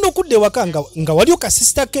 Kati agenda okudda ewaka nga waliwo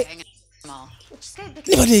kasisita ke.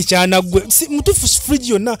 Niba nekyanaggwe mutuufu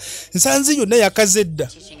fridge yonna nsanze yonna yakaze dda.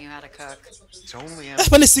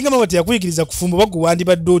 Bane singa mama teyakuyigiriza kufumba oba gwe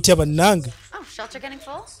wandibadde otya bannange.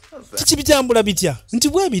 Kiki bitambula bitya nti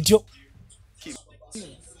bwe bityo.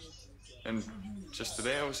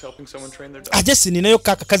 Ate sininayo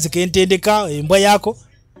kakakazi kentendeka embwa yaako.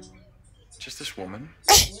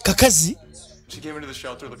 Kakazi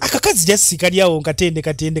akakazi jasika lyawo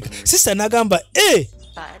nkatendeka. Sista n'agamba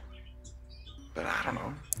But I don't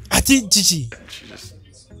know. ati kiki. She just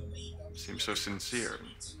seems so sincere.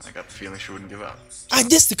 I got the feeling she wouldn't give up.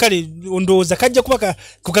 Just kale ondowooza kajja kuba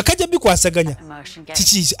kukakajja bikwasaganya.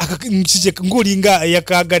 Kiki ng'olinga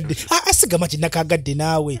yakagadde. Asigama kinakagadde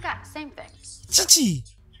naawe. Kiki?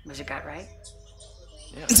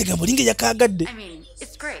 Nze gamba olinga yakagadde.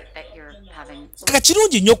 Kaka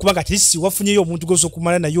kirungi nnyo kubanga tisi wafunyeyo omuntu gwoza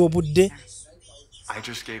okumala naye obudde. I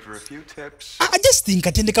just gave her a few tips. I just think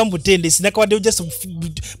atendeka mu butendesi nakawaddeyo just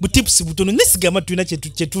butips butono nesigama tulina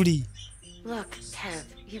kyetuli. Look, Kev,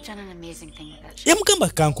 you've done an amazing thing with that show. Yamugamba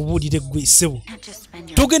kankubuulire ggwe ssebo.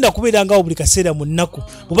 Togenda kubeera ngawo buli kaseera mu nnaku.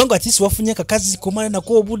 Obanga atisi wafunye akakazi komala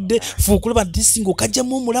nako obudde fuukulaba ntisi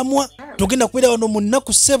ng'okajjamu omulamwa. Togenda kubeera wano mu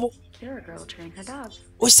nnaku ssebo.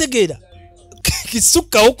 Osegeera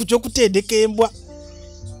kisukkawo ku ky'okutendeka embwa.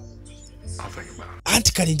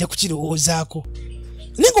 Anti kale nja kukirowoozaako.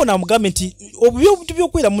 Naye ng'onaamugambe nti obintu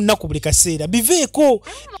by'okwera mu nnaku buli kaseera biveeko.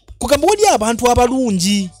 Kugamba wali abantu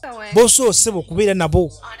abalungi b'osoose okubeera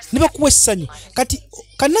nabo ne bakuwa essanyu. Kati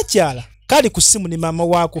kannakyala kali ku ssimu ne maama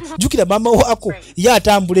waako. Jjukira maama waako ye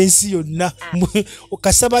atambula ensi yonna.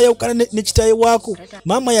 Kasaba ayawukana ne kitaye waako.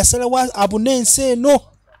 Maama yasalawo abune ensi eno.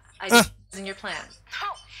 In your plan. No,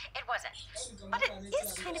 it wasn't. But it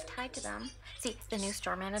is kind of tied to them. See, the new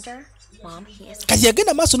store manager, Mom, he is... Kati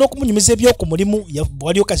yagenda maaso n'okumunyumiza eby'oku mulimu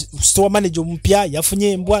waliwo ka store manager omupya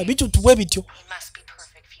yafunye embwa bityo tubwe bityo.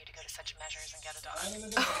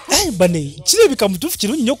 Bane kirabika mutuufu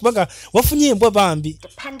kirungi nnyo kubanga wafunye embwa bambi.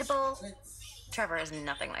 Trevor is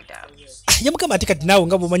nothing like that. Yamugamba ate kati naawe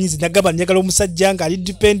nga bw'omanyizi nagamba njagala omusajja nga ali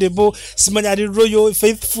dependable simanya ali royal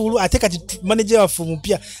faithful ate kati manager waffe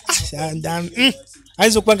omupya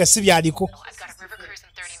ayinza okuba nga si byaliko.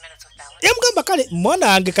 yamugamba kale mwana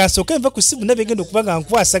wange kasooke nva ku ssimu nabegenda okuba nga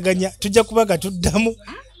nkwasaganya tujja kuba nga tuddamu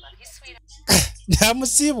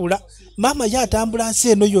namusiibula maama ye atambula nsi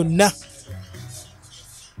eno yonna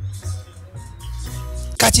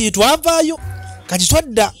kati twavaayo kati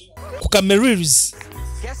twadda ku kamerils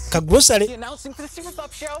kagrosale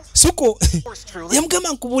suko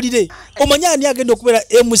yamugamba nkubulire omanye ani agenda okubeera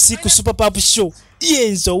MC ku Super Pop Show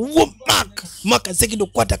yenzo wo maka zegenda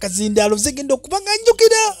okukwata akazindaalo zegenda okuba nga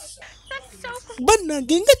njogera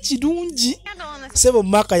bannange nga kirungi sebo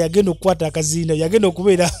maka yagenda okukwata akazindaalo yagenda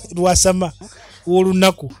okubeera lwasama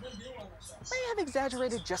w'olunaku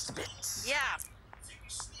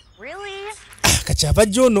kakyava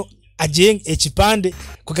jono ajeng ekipande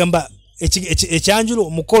kugamba ekyanjulo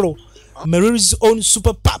omukolo Mary's own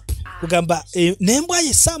Super Pop kugamba nembwa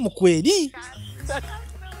ye Sam kweri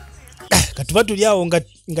katuba tuli awo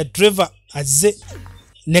nga Trevor azze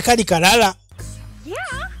ne kali kalala.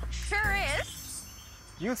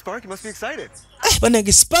 You and Sparky must be excited.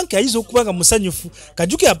 Banange Spanky ayiza okuba nga musanyufu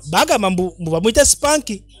kajuke bagamba mbu bamuyita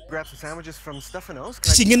Spanky. Grab some sandwiches from Stefano's.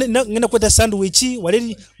 Ngenda kweta sandwich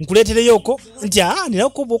wale nkuletereyo oko nti nina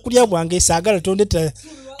ko okulya bwange saagala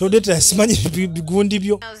tondeta simanyi bigundi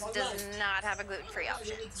byo.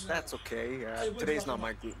 That's okay. Today's not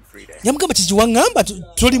my gluten-free day. Yamugamba kijiwangamba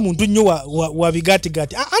toli muntu nnyo wa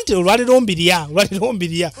bigatigati. Anti olwalero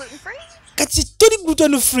mbirya. Kati toli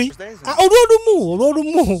gluten free.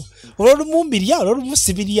 Olwolumu mbirya, olwolumu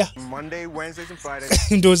sibirya. Monday, Wednesdays and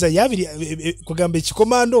Fridays. Ndoza yabiri kugamba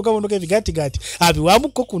ekikomando okabondo ke bigatigati.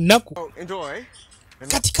 Abiwamuko ku nnaku. Oh, enjoy.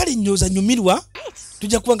 Kati kale nyoza nyumirwa.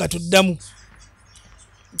 Tujja kuba nga tuddamu.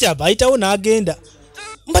 Bayitawo n'agenda.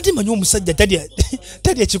 Mbadde manyi omusajja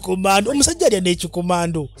talya kikomando. Omusajja alya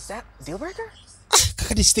n'ekikomando. Is that deal breaker?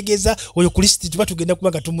 Kakati kitegeeza oyo kulisiti tuba tugenda kuba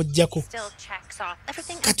nga tumuggyako.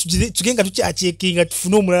 Kati tugenda tukyacekinga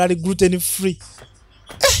tufune omulala ali gluten free.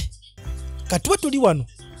 Katuba tuli wano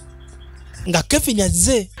nga Kevin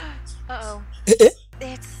azze.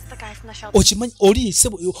 Okimanyi oli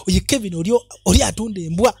sebo oye Kevin oli atunda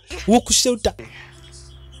embwa w'oku shelter.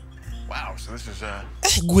 Wow, so this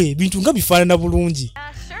is gwe bintu nga bifaanana bulungi.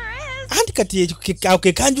 Anti kati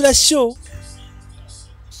ke kanjula show.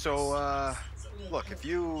 So, look, if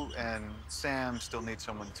you and Sam still need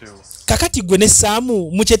someone too. Kakati gwe ne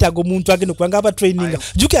Samu mukyetaaga omuntu agenda okubanga aba training.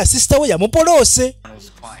 Jukira sister we yamupolose.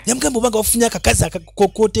 Yamugamba obanga ofunye akakazi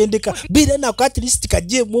akakotendeka bira nako at least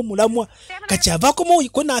kajeemu omulamwa. Kakyavaako mu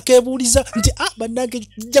ko nakebuuliza nti bannange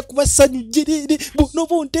jja kubasanyujirire buno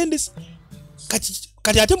bontendesa.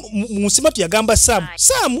 Kati ate mu nsima tuyagamba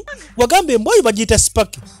Samu wagamba embwa yo bagiyita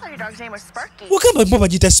Sparky. Wagamba embwa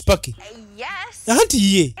bagiyita Sparky.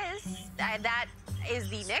 Anti ye. That is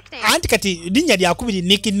the nickname. Anti kati linnya lyakubiri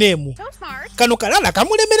nickname. Kano kalala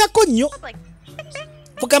kamulemerako nnyo.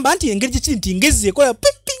 Wagamba anti engeri gyekiri nti ngezi ekola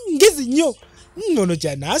pipi ngezi nnyo. Nnono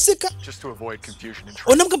kyanaaseka.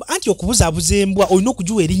 Onamugamba anti okubuzaabuza embwa olina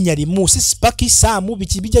okugiwa erinnya limu si Sparky Samu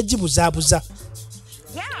biki bijja gibuzaabuza.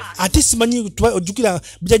 Ate simanyi ojjukira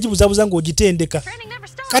bijja gibuzaabuza ng'ogitendeka.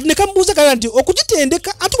 Kati ne kamubuuza kala nti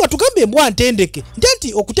okugitendeka ate watugamba embwa ntendeke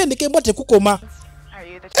nti okutendeka embwa tekukoma.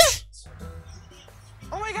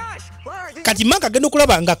 Kati manga agenda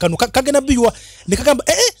okulaba nga kano kagenda biwa ne kagamba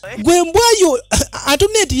gwe embwayo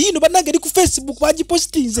Antoneti yino bannange eri ku Facebook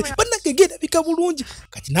bagipostinze bannange genda bika bulungi.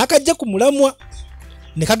 Kati n'akajja ku mulamwa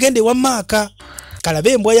ne kagenda ewa Maaka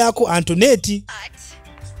kalabe embwa yaako Antoneti.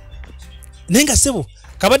 Nenga sebo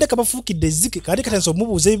kabadde kabafuukidde ezzike kali katanso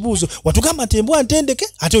omubuuza ebibuuzo watugamba nti embwa ntendeke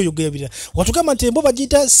ate oyogerera watugamba nti embwa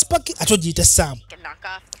bagiyita Sparky ate ogiyita Samu.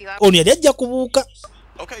 Ono yali ajja kubuuka.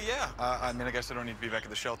 Okay, yeah. I mean, I guess I don't need to be back at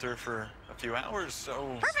the shelter for a few hours,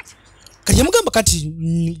 so. Perfect. Kati yamugamba kati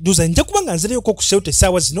ndoza nja kubanga nzireyoko ku shelter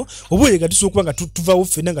essaawa zino oba olega tusobola okuba nga tuvaawo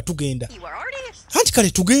ffenna nga tugenda. Anti kale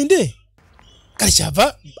tugende. Kale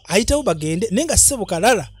kyava ayitawo bagende naye nga ssebo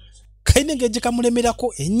kalala kalina engeri gye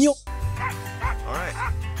kamulemerako ennyo.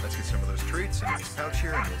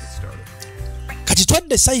 Kati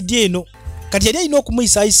twadde side eno kati yali alina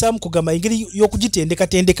okumuyisaayisamu kugamba engeri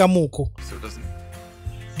y'okugitendekatendekamuuko.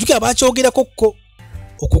 Jukira bakyogerako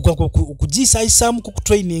okugiyisaayisamu ku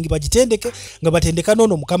training bagitendeke nga batendeka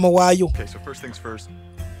noono mukama waayo.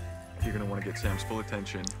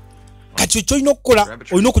 Kati kyolina okukola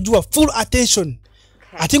olina okugiwa full attention.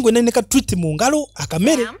 Ate ngwe neneka treat mu ngalo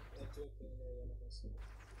akamere.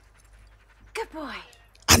 Good boy.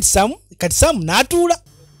 Anti kati Samu n'atuula.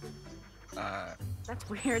 That's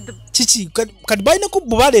weird. Chichi kati balinako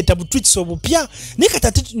bubaleeta butwits obupya naye kati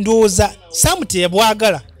ate ndowooza Samu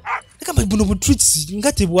tebwagala. Nekamba buno butwits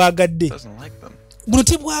nga tebwagadde. Buno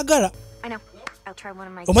tebwagala. I'll try one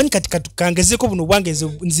of my. Omanyi kati kangezeko buno bwange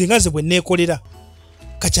nzingaze bwe neekolera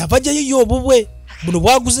kati abajjayo yo obubwe buno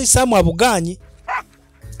bwaguze Saamu abuganye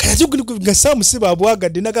kati nga Saamu siba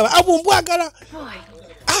abwagadde nagaba abo mbwagala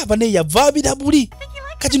bane yavaabira buli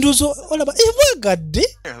kati ndowooza olaba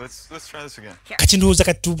ebwagadde kati ndowooza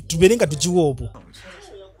kati tubeere nga tugiwa obwo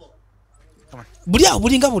buli awo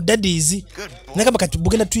bulinga buddadiizi nagamba kati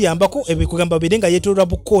bugenda tuyambako kugamba babeere nga yeetolola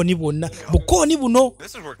bukooni bwonna bukooni buno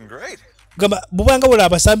gamba bubanga bula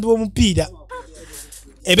abasambi b'omupiira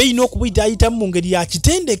ebe ino okubuyitaayitamu mu ngeri ya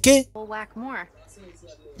kitendeke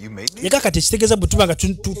yeka kati ekitegeeza bwe tuba nga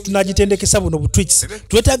tunagitendekesa buno butwits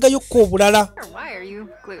twetaagayokko obulala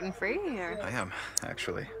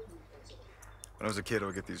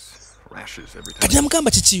kati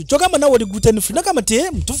namugamba kiki togamba nawe oli gluten free nagamba ti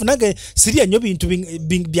mutuufu nange sirya nnyo bintu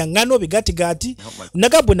bya ŋŋano bigatigati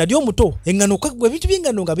nagamba bwe nali omuto eŋŋano ebintu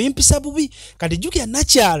by'eŋŋano nga bimpisa bubi kati jjukira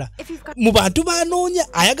nakyala mu bantu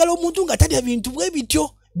banoonya ayagala omuntu nga talya bintu bwe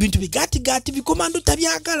bityo bintu bigatigati bikomando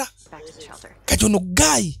tabyagala kati ono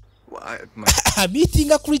gayi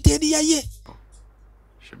amiitinga kriteriya ye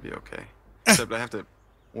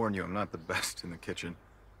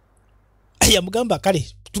yamugamba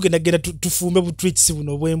kale tugenda tufumbe butwits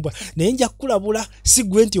buno bwembwa naye nja kukulabula si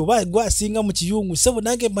gwe nti oba gwasinga mu kiyungu sebo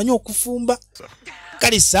nange mmanyi okufumba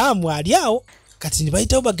kale Saamu ali awo kati ne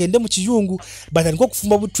bayitawo bagende mu kiyungu batandika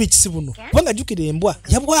okufumba butwits buno kubanga jjukira embwa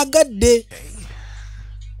yabwagadde.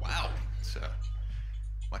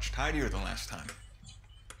 Much tidier than last time.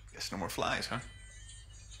 Guess no more flies, huh?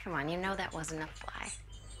 Come on, you know that wasn't a fly.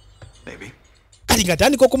 Maybe. Kati nga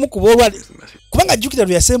tandika okumukuba olwali kubanga jjukira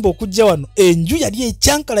lwe yasemba okujja wano enju yali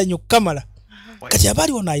ekyankalanya okukamala kati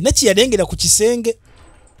abaali wano alina kyeyalengera ku kisenge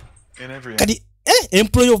kati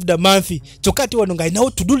employee of the month kyokka ati wano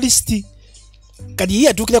ng'alinawo to do list kati ye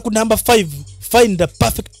yatuukira ku number 5 find the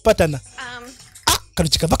perfect partner kano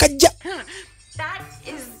kikava kajja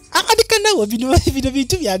adikanawo bino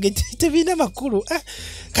bintu byange tebirina makulu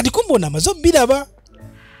kati kumbona amaze obbiraba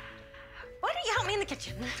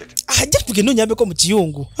ajja tugende onyambeko mu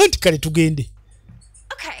kiyungu anti kale tugende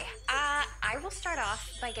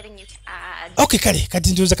okay kale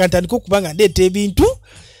kati ntuuza kantandika okuba nga ndeeta ebintu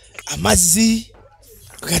amazzi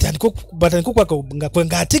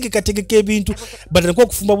ng'ategekategeka ebintu batandika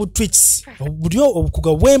okufumba butwits buli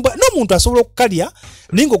obukuga bwembwa n'omuntu asobola okukalya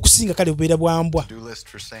naye ng'okusinga kale bubeera bwambwa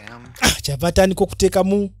kyava atandika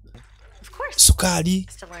okuteekamu sukaali.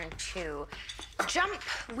 Jump,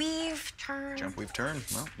 weave, turn. Jump, weave, turn.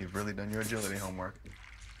 Well, you've really done your agility homework.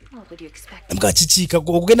 What would you expect? Mga chichika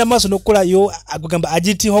okugenda maaso n'okukolayo agamba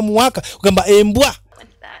agility homework kugamba embwa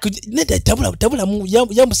neda tabula mu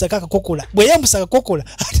yambusaka akakokola bwe yambusaka akakokola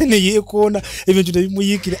ate ne yeekoona ebintu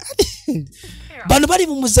nebimuyikira bano bali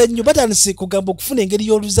mu muzannyo batandise kugamba okufuna engeri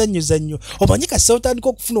y'oluzannyo omanyi kasi otandika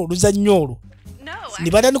okufuna oluzannyo olwo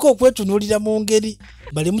ne batandika okwetunuulira mu ngeri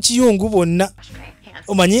bali mu kiyungu bonna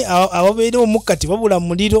omanyi ababeera omukkati babula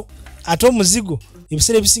muliro ate omuzigo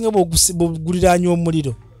ebiseera ebisinga bw'oguliraanya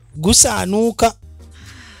omuliro gusaanuuka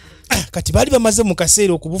kati baali bamaze mu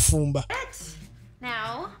kaseera okubufumba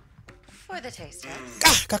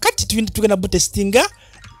kakati tugenda butestinga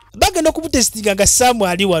bagenda okubutestinga nga Saamu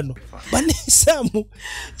ali wano bane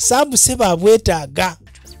Saamu seba abwetaaga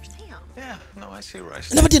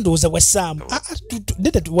nabadde ndowooza bwa Saamu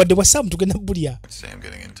wadde bwa Saamu tugenda bulya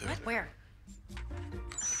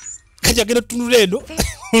kati agenda tunula eno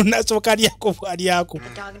nasooka alyako bwalyako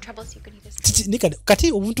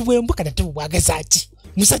kati obuntu bwembwa kati ate bwageza ki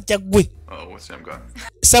musajja gwe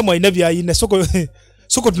Saamu alina byayina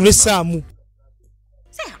soko tunule Saamu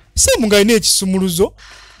nga alina ekisumuluzo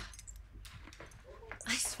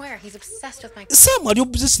Saamu ali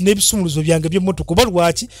obusesi n'ebisumuluzo byange by'emmotoka oba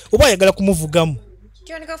lwaki oba ayagala kumuvugamu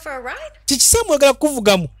kiki Saamu ayagala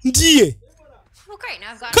kuvugamu ndiye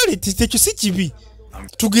kale tekyo si kibi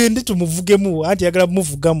tugende tumuvugemu anti ayagala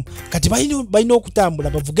kumuvugamu kati balina okutambula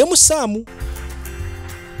bavugemu Saamu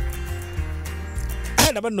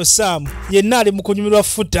na banno Saamu yenna ali mu kunyumirwa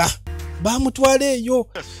futa bamutwala eyo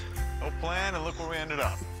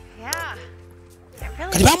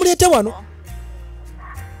kati bamuleeta wano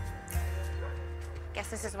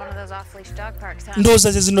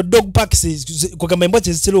ndowooza ze zino dog parks kugamba embwa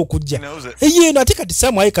kyezitera okujja eyeeno ate kati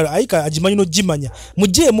Saamu ayika agimanyi n'ogimanya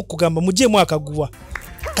mugyeemu kugamba mugyeemu akaguwa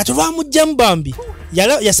kati olwamugjamu bambi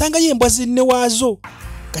yasangayo embwa zinne waazo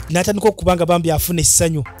kati n'atandika okubanga bambi afuna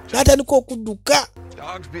essanyu n'atandika okudduka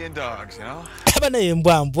aba naye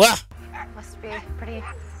embwambwa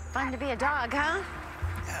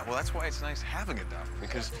Yeah, well, that's why it's nice having a dog,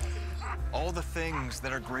 because all the things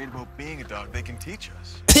that are great about being a dog, they can teach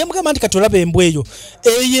us. Yamugamba nti katolaba embwa eyo.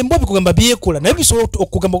 Embwa bikugamba byekola naye bisobola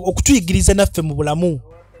okugamba okutuyigiriza naffe mu bulamu.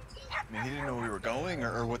 I mean, he didn't know where we were going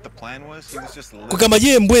or what the plan was. He was just living. Kugamba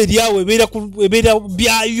ye embwa eryawo ebeera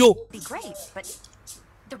byayo. Be great, but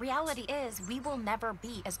the reality is we will never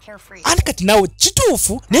be as carefree. Ate kati nawe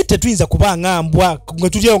kituufu naye tetuyinza kuba nga mbwa nga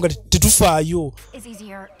tulyawo nga tetufaayo. It's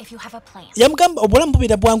easier if you have a plan. Yamugamba obulamu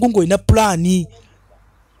bubeera bwangu ng'olina pulaani.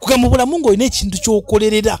 Kugamba obulamu ng'olina ekintu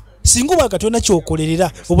ky'okolerera. Singa oba katona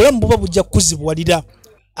ky'okolerera obulamu buba bujja kukuzibwalira.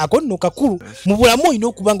 Ako nno kakulu mu bulamu olina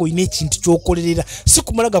okuba ng'olina ekintu ky'okolerera si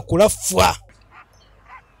kumala gakola fwa.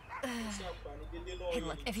 Hey,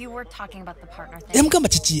 look, if you were talking about the partner thing. Yamugamba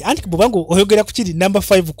kiki anti bw'oba ng'oyogera ku kiri number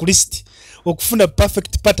 5 ku list okufuna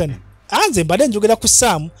perfect pattern. Anze mbadde njogera ku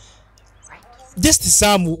Sam. Just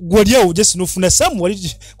Sam gwali awo just nofuna Sam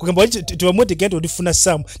wali kugamba wali tebamwetegera nti olifuna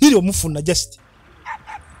Sam niri omufuna just.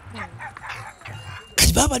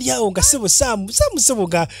 Kati baba lyawo nga Sam sebo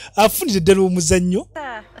nga afunire ddala omuzannyo.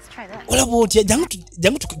 Let's try that. Olaba otya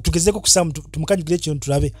jangu tugezeeko ku Sam tumukanyugire kino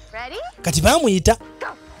tulabe. Ready? Kati bamuyita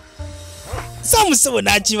Sam sebo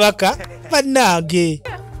n'akibaka bannange.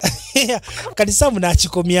 Kati Sam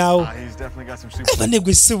n'akikomyawo. He's definitely got some super. Bane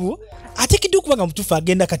gwe ssibu ateekeddwa okuba nga mutuufu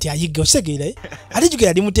agenda kati ayigga osegeera ate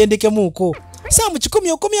jugera limutendekemuuko. Sam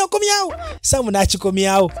kikomyawo. Sam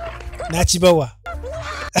n'akikomyawo n'akibawa.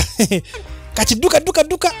 Kati duka. You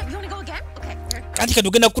want to go again? Okay. Kati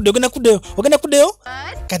ogenda kuddeyo.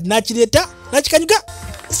 Kati n'akireeta n'akikanyuga.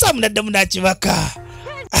 Sam n'addamu n'akibaka.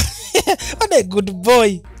 What a good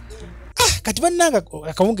boy. Kati bannanga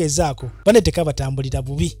akawungeezi ako bane tekabatambulira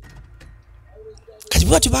bubi. Kati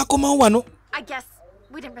bwati bakomawo wano. I guess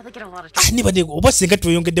we didn't really get a lot of time. Nibadde oba singa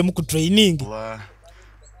tweyongeddemu ku training. We'll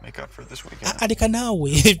make up for it this weekend. Aleka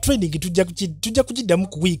naawe training tujja kugiddamu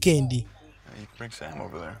ku weekend. You can bring Sam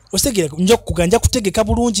over there. Osegeera nja kuganja kutegeka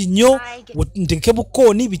bulungi nnyo ntegeke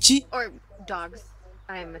bukooni biki. Or dogs,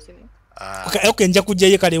 I'm assuming. Okay, nja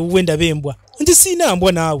kujjayo kale wenda bembwa. Nti siina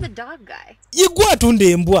mbwa naawe. The dog guy. Ye gwe atunda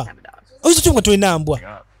embwa. Have a dog. Oyinza kyonga tolina mbwa.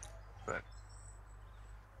 Yeah, but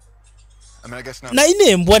I mean, I guess not. Nayina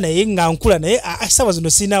embwa naye nga nkula naye asaba zino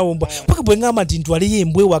siinaawo mbwa. Paka bwe ngamba nti ntwaleyo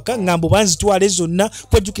embwa ewaka ngamba banzitwale zonna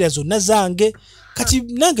kwejjukira zonna zange. Kati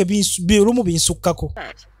nange olumu binsukkako.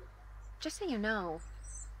 But just so you know,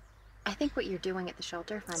 I think what you're doing at the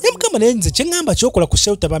shelter finds Yamugamba naye nze kye ngamba kyokola ku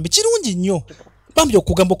shelter bambi kirungi nnyo. Bambi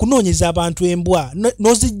okugamba okunoonyeza abantu embwa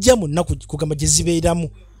n'ozijja mu nnaku kugamba gye zibeeramu.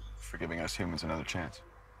 For giving us humans another chance.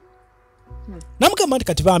 Namugamba nti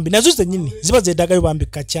kati bambi nazo zennyini ziba zeetagayo bambi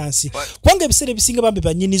kacyansi. Kubanga ebiseera ebisinga bambi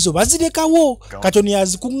bannyinizo bazirekawo Katonda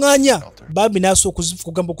yazikuŋŋaanya bambi n'asooka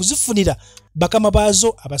kugamba okuzifunira bakama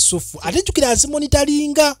baazo abasufu. Ate jjukira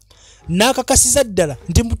azimonitalinga n'akakasiza ddala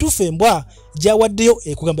nti mutuufu embwa gy'awaddeyo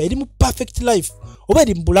ekugamba eri mu perfect life oba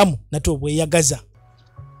eri mu bulamu nate obweyagaza.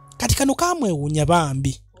 Kati kano kamwewuunya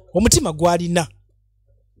bambi omutima gwalina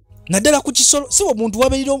naddala ku kisolo si omuntu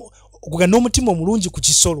wabeerera okugana n'omutima omulungi ku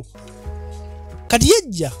kisolo. Kati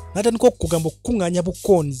yejja n'atandika okugamba okukuŋŋaanya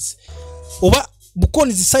bukoonizi oba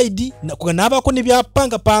bukoonizi side n'abaako ne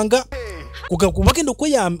byapangapanga bagenda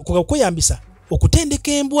okweyambisa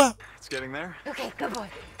okutendeka embwa. Okay, good boy.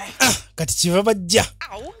 Kati kiva bajja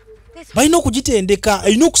balina okugitendeka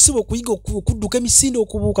alina okusiba okuyiga okudduka emisinde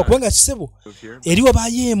okubuuka kubanga kisebo eri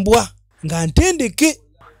wabaayo embwa nga ntendeke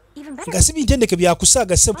nga si bintendeke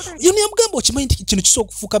byakusaaga sebo. Yo niyamugamba okimanyi nti kino kisobola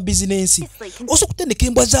okufuuka bizinensi osobola okutendeka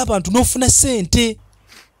embwa z'abantu n'ofuna ssente.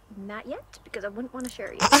 Not yet, because I wouldn't want to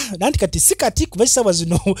share you. Nanti kati si kati kuba essaawa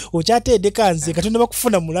zino okyatendeka nze Katonda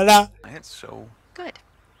bakufuna mulala. It's so Good.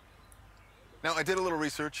 Now, I did a little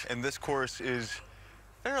research, and this course is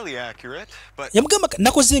fairly accurate, but Yamugamba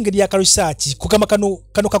nakoze engeri ya research kugamba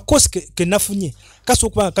kano ka course ke nafunye kaso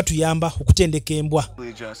okuba katuyamba okutendeka embwa.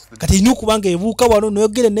 just the Kati ino kubanga ebuuka wano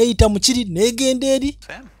noyogere neeyita mu kiri neegenda eri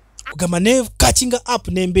Sam. kugamba ne catching up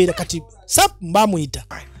n'embeera kati sap mbamuyita.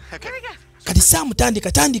 Okay. Kati Sam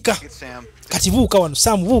tandika Get Sam kati buuka wano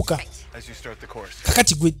Sam buuka as you start the course.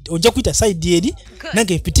 kakati gwe ojja kuyita side eri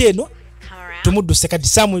nange mpite eno Come around. tumudduse kati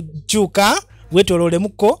Sam kyuka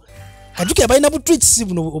wetooloolemuko kajukira balina butwits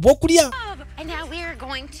buno obwokulya. And now we're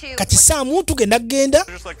going to Kati Sam tugenda genda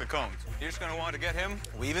Just like the cones. You're just going to want to get him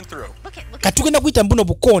weaving through. look at kati tugenda kuyita mbuno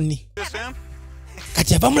bukooni Yes, Sam?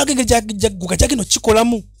 kati abamulaga engeri gugga gyagenda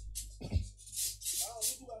okikolamu.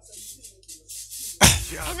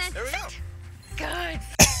 and then There we go.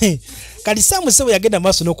 good. Kati Sam sebo yagenda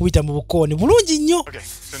maaso n'okuyita mu bukooni bulungi nnyo. Okay,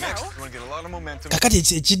 so next, you want to get a lot of momentum. Kakati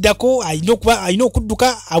ekiddako alina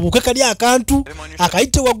okudduka abuuke kali akantu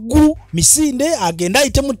akayite waggulu misinde agenda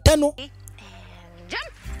ayite mu ttano. And jump.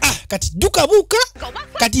 kati duka buka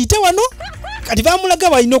kati ite wano kati bamulaga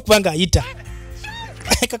balina okuba nga ayita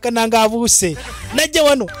kakananga abuuse najja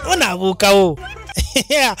wano ona abuukawo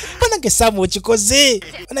banange Samu okikoze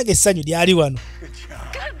banange essanyu lyali wano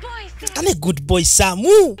ane good boy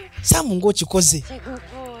Samu ng'okikoze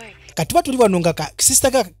kati tuba tuli wano nga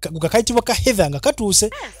sister kayitibwa ka Heather nga katuuse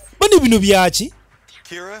bani bino byaki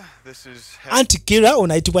Kira, this is Auntie Kira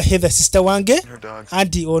ono ayitibwa Heather sister wange her dogs.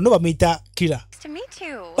 anti ono bamuyita Kira Nice to meet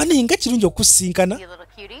you. bani nga kirungi okusinkana You little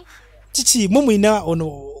cutie. kiki mwe mwina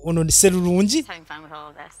ono serulungi Having fun with all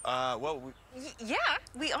of this. Well, Yeah,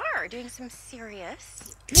 we are doing some serious.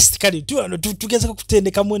 just kale tugeza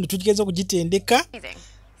kutendeka mweno tugeza kugitendeka Amazing.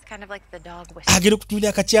 It's kind of like the dog whisperer. agenda okutulira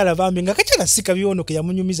akakyala bambi nga akakyala si kabyonoke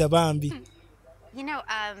yamunyumiza bambi You know,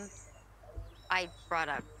 I brought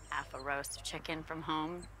up half a roast of chicken from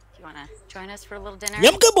home. Do you want to join us for a little dinner?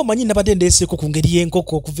 yamugamba omanyi nabadde ndeeseeko ku ngeri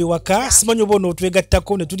y'enkoko okuva ewaka simanyi oba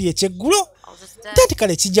onootwegattako ne tuli ekyeggulo I'll just, nti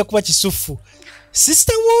kale kijja kuba kisufu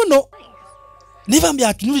sisita woono ne bambi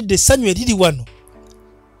atunulidde essanyu eriri wano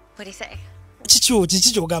what do you say?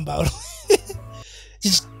 kiki kyogamba olwo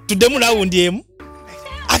tuddemu laawundi emu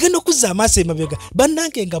agenda okuzza amaaso emabega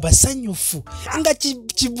bannange nga basanyufu nga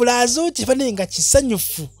kibulaazo kye bane nga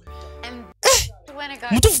kisanyufu And when it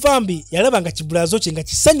got mutufu bambi yalaba nga kibulaazo kye nga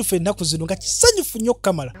kisanyufu ennaku zino nga kisanyufu nnyo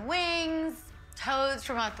okukamala wings, toads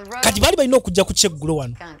from out the road. kati baali balina okujja ku kyeggulo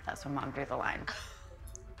wano That's when Mom drew the line.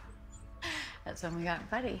 That's when we got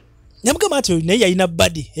Buddy. yamugamba nti naye yalina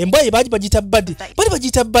badi embwa ye baali bagiyita badi baali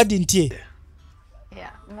bagiyita badi nti Yeah,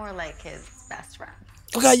 more like his best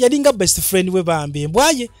friend. yalinga best friend we bambi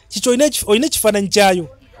embwa ye kiki olina ekifaananyi kyayo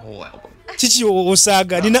whole album. kiki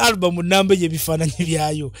osaaga nina alubamu namba y'ebifaananyi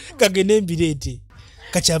byayo kagende embireete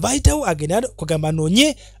kati abaayitawo agenda kugamba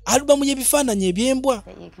anoonye alubamu y'ebifaananyi eby'embwa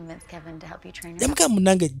That you convinced Kevin to help you train her. yamugamba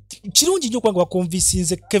munange kirungi nnyo okuba nga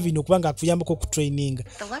wakonvinsinze Kevin okuba nga akuyambako okutraininga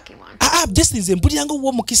The lucky one. just nze mpuliranga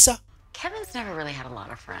ow'omukisa Kevin's never really had a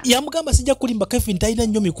lot of friends. yamugamba sijja kulimba Kevin talina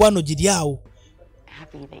nnyo mikwano giri awo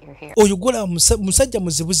Happy that you're here. oyo gola musajja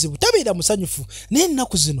muzibuzibu tabeera musanyufu naye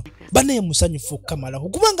ennaku zino banaye musanyufu okukamala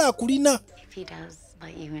okubanga akulina If he does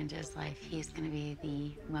let you into his life, he's going to be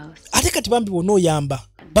the most. ate kati bambi wona oyamba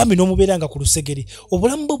bambi n'omubeera nga ku lusegere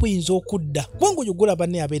obulamu bwe buyinza okudda kubanga oyo gola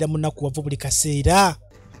banne abeera munakuwavu buli kaseera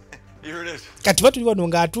Here it is. kati batuli wano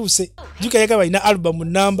ng'atuuse juka yaga balina alubamu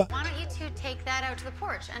namba Why don't you two take that out to the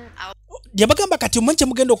porch and I'll. yabagamba kati omanyi kye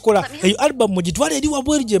mugenda okukola eyo alubamu mugitwala eri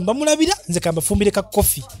wabweru gye mbamulabira nze kambafumbire ka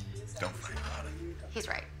kofi Don't worry about it. He's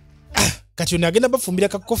right. kati ono agenda bafumbira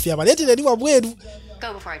ka kofi abaleetera eri wabweru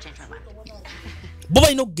Go before I change my mind. bo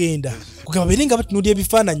balina okugenda kugamba babeere nga batunuulira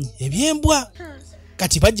ebifaananyi eby'embwa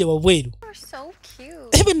kati bajja wabweru We're so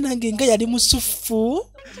cute bannange nga yali musufu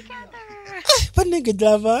together. bannange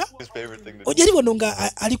drava His favorite thing to do. ojali wano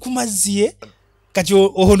nga ali ku mazzi ye kati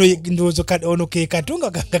ono ndowooza ono ke kato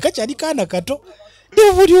nga kakyali kaana kato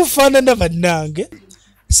ne buli ofaanana bannange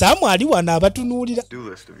Samu ali wano abatunuulira Do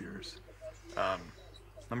list of yours.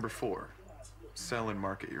 Number 4. Sell and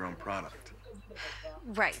market your own product.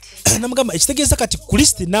 Right. namugamba ekitegeeza kati ku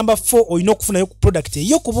list number 4 olina okufunayo ku product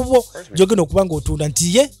eyo ku bubo gyogenda okuba nga otunda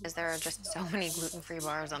nti ye Because there are just so many gluten-free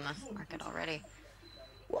bars on the market already.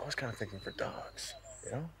 Well, I was kind of thinking for dogs.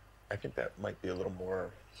 You know, I think that might be a little more.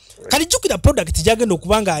 kali jjukira product gyagenda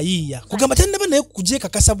okuba nga ayiiya kugamba tanaba naye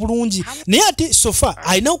kugyekakasa bulungi naye ate sofa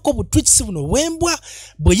alinawoko butwikisi buno bwembwa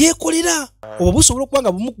bwe yeekolera obwo busobola okuba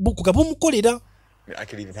nga bukuga bumukolera I mean, I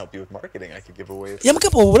could even help you with marketing. I could give away.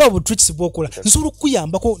 yamugamba obulawo butwikisi bwokola nsobola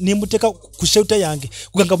okukuyambako nembuteeka ku shelter yange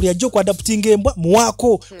kuganga buli ajja okuadaputinga embwa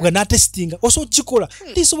muwaako kuga n'atesitinga osobola okukikola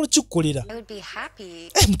lisobola okikukolera I would be happy.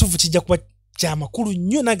 mutuufu kijja kuba kyamakulu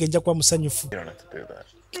nnyo nange nja kuba musanyufu You don't have to do that.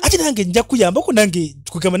 ate nange nja kuyambako nange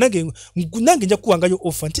kugamba nange nja kuwangayo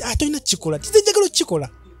offer nti tolina kukikola tizenjagala okukikola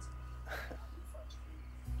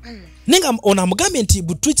naye nga ono amugambye nti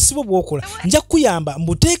butwikisi bwo bwokola nja kukuyamba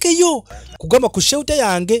mbuteekeyo kugamba ku shelter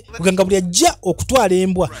yange kuganga buli ajja okutwala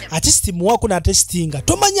embwa ate sitimuwaako n'atesitinga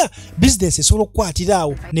tomanya bizinesi esobola okukwatira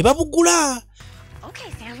awo ne babugula Okay,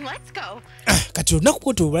 Sam, let's go. kati olunaku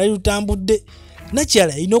kwoti olwali lutambudde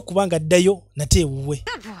nakyala alina okuba nga addayo nate ewuwe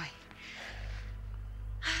Good boy.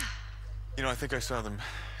 You know, I think I saw them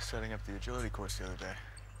setting up the agility course the other day.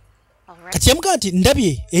 All right. kati yamugamba nti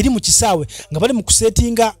ndabye eri mu kisaawe nga bali mu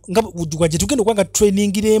kusetinga nga gye tugenda okuba nga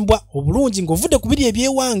tutrainingira embwa obulungi ng'ovudde ku biri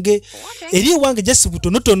ebyewange eri ewange jasi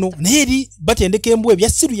butonotono naye eri batendeka embwa ebya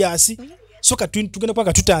siriyasi so kati tugenda kuba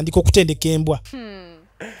nga tutandika okutendeka embwa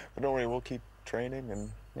But don't worry, we'll keep training and,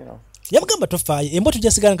 you know. yamugamba tofaayo embwa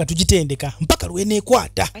tujasigala nga tugitendeka mpaka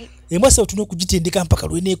lweneekwata embwa sawo tulina okugitendeka mpaka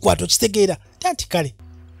lweneekwata okitegeera tanti kale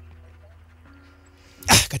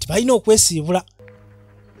kati balina okwesiibula.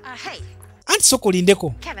 Hey, Anti sooka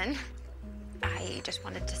olindeko. Kevin. I just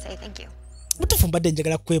wanted to say thank you. Mutuufu mbadde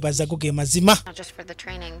njagala kukwebaza go ge mazima. Not just for the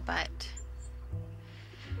training, but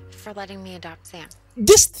for letting me adopt Sam.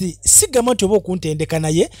 Disiti sigamba nti oba okuntendeka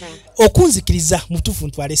naye okunzikiriza mutuufu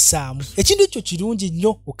ntwale Saamu. Ekintu ekyo kirungi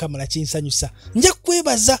nnyo okamala kinsanyusa. Nja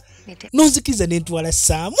kwebaza n'onzikiriza ne ntwala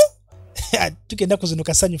Saamu. Tugenda kuzino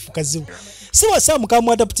kasanyufu kazibu. Si wa Saamu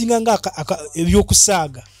kamwadaputinga nga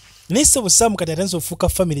ebyokusaaga. Naye sebo Saamu kati atanza ofuuka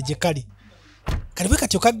family gye kali. Kati bwe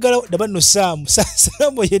kati okaggala daba nno Saamu.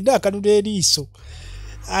 Saamu yenna akanula eriiso.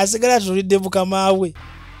 Asigala atulidde mukama we.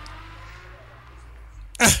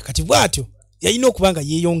 Kati bw'atyo yalina okuba nga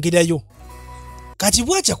yeeyongerayo. Kati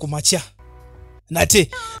bw'atya ku makya.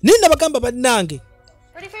 Nate naye nabagamba bannange.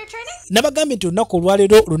 Nabagambye nti olunaku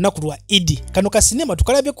olwaleero lunaku lwa Idi. Kano ka sinema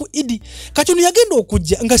tukalabye ku Idi. Kati ono yagenda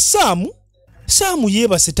okujja nga Saamu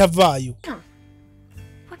yeebase tavaayo.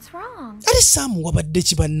 Ali Saamu wabadde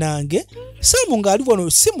ki bannange? Saamu ng'ali wano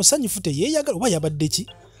si musanyufu teyeeyagala oba yabadde ki?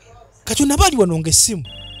 Kati ono aba ali wano ng'essimu.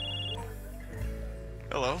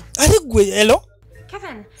 Ali ggwe hello?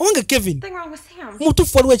 Kevin. Owange Kevin. Something wrong with Sam.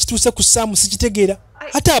 Mutuufu waliwo ekituuse ku Saamu sikitegeera.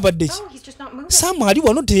 Ate abadde ki? He's just not moving. Saamu ali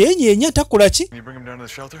wano teyeenyeenya takola ki? Can you bring him down to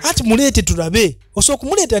the shelter? Ati muleete tulabe. Osobola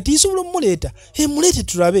okumuleeta ati nsobola omumuleeta. Muleete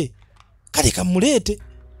tulabe. Kale kamuleete.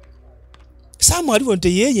 Saamu ali wano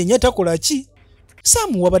teyeenyeenya takola ki?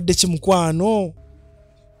 Saamu wabadde ki mukwano?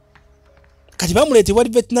 Kati bamuleete wali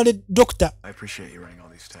veterinary doctor. I appreciate you running all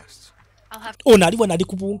these tests. Ono ali wano ali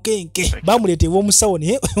ku bunkenke. Bamuleete ew'omusawo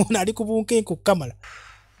naye ono ali ku bunkenke okukamala.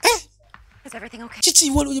 Is everything okay?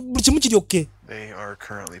 Kiki buli kimu kiri okke? They are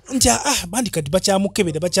currently... Nti bandi kati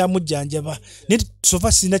bakyamukebera bakyamujjanjaba. Naye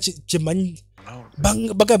sova sirina kyemanyi.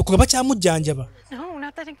 Bagambe kuba bakyamujjanjaba. No,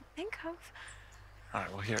 not that I can think of. All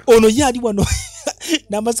right, well, here. Ono ye ali wano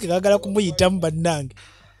n'amazike gagala kumuyitamu bannange.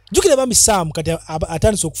 Jjukira bambi Saamu kati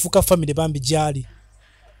atandise okufuuka family bambi gy'ali.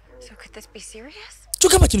 So could this be serious?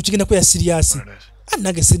 Kyogamba kino kigenda kweya siriasi. What it is.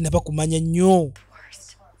 Annange sirinaba kumanya nnyo.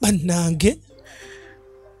 Worst. Bannange.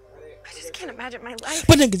 I just can't imagine my life.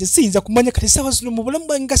 Bannange nze siyinza kumanya kati essaawa zino mu bulamu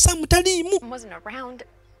bwange nga Saamu taliimu. Wasn't around.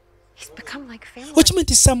 He's become like family. Okimanyi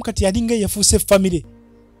nti Saamu kati yalinga yafuuse family.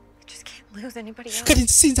 I just can't lose anybody else. Kati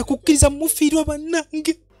nze siyinza kukkiriza mufiirwa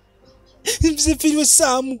bannange. Nze fiirwe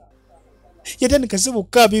Saamu. Yatandika se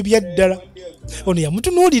bokkaaba ebyaddala. Ono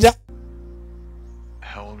yamutunuulira.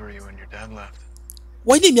 How old were you when your dad left?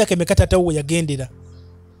 Walina emyaka emeka taata wo yagendera?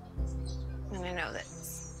 And I know that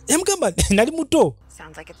Yamugamba nali muto.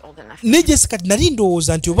 sounds like it's old enough. Ne Jesse kati nali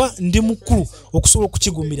ndowooza nti oba ndi mukulu okusobola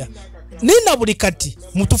okukigumira. Naye na buli kati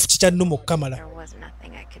mutuufu kikyannuma okukamala. There was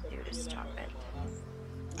nothing I could do to stop it.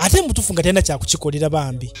 Ate mutuufu nga talina kyakukikolera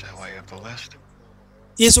bambi. Is that why you have the list?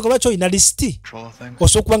 Yensooka lwaki olina lisiti? Control of things?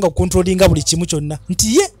 Osobola okuba nga okontrolinga buli kimu kyonna.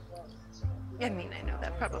 Nti ye I mean, I know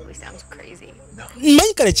that probably sounds crazy.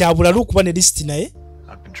 mmanyi kale kyabulalu okuba ne lisiti naye.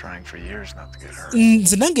 I've been trying for years not to get hurt.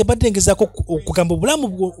 Nze nange mbadde ngezaako okugamba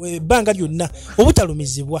obulamu ebbanga lyonna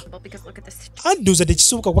obutalumizibwa. Well, because look at this. Anduuza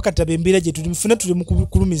tekisoboka kuba kataba embeera gye tuli mufuna tuli mu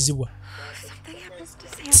kulumizibwa. Something happens to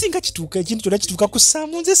Sam. Singa kituuka ekintu kyonna kituuka ku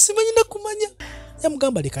Saamu nze simanyi na kumanya.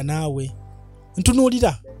 Yamugamba leka naawe.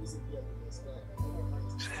 Ntunuulira.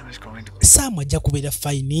 Sam is going to... Saamu ajja kubeera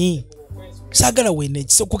fayini. Saagala weene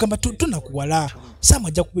kugamba tonakuwala. Saamu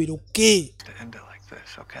ajja kubeera oke. to end it like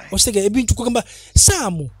this, okay? Ositega ebintu kugamba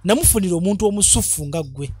Saamu namufunira omuntu omusufu nga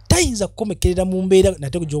ggwe. Tayinza kukomekerera mu mbeera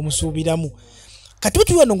nate gy'omusuubiramu. Kati bwe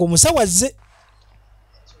tuli wano ng'omusawo azze.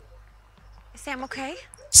 Is Sam okay?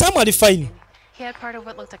 Saamu ali fayini. He had part of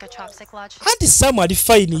what looked like a chopstick lodge. Anti Saamu ali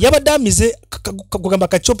fayini. Yabadde amize kugamba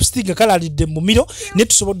ka chopstick nga kalalidde mu mumiro naye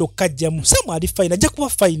tusobodde okukajjamu. Saamu ali fayini. Ajja kuba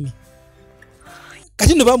fayini.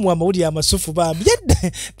 Kati no bamuwa amawulire amasufu bambi.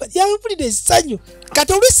 Yawulira essanyu.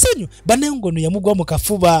 Kati olw'essanyu bannaye ngono yamugwa mu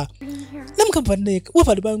kafuba. Namugamba bannaye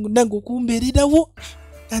wabali bangu nange okumbeererawo.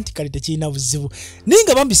 Anti kale tekirina buzibu. Naye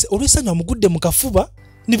nga bambi olw'essanyu amugudde mu kafuba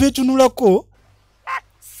ne beetunulako.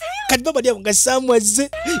 Kati baba lyabo nga Saamu azze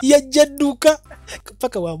yajja dduka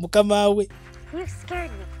paka wa mukama we. You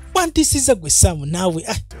scared me. Wantisiza gwe Saamu naawe.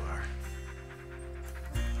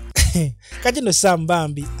 Kati no Saamu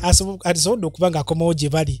bambi asobodde okuba nga akomawo gye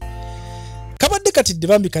bali. Kabadde katidde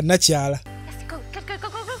bambi kannakyala. Yes, go.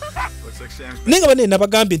 Looks like Sam's... Naye nga banne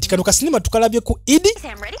nabagambye nti kano kasinema tukalabye ku Idi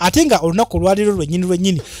Sam, ready? ate nga olunaku olwaleero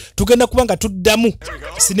lwennyini tugenda kuba nga tuddamu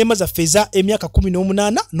sinema zaffe eza emyaka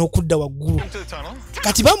 18 n'okudda waggulu. Into the tunnel?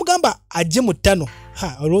 Kati bamugamba ajje mu ttano.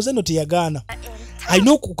 Olowooza no teyagaana.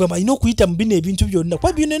 Alina okuyita mu bino ebintu byonna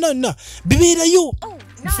kuba byonna bibeerayo.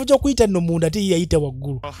 Mufo gy'okuyita nno munda ate yeyayita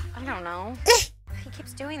waggulu. I don't know. He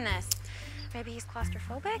keeps doing this. Maybe he's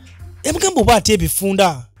claustrophobic? Yamugamba oba atya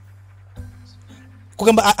ebifunda.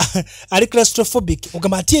 Kugamba ali claustrophobic.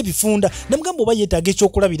 Kugamba atya ebifunda. Namugamba oba yeetaaga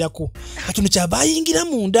ekyokulabirako. Katono kyaba ayingira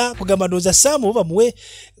munda. Kugamba ndowooza Sam oba muwe.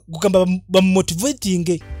 Kugamba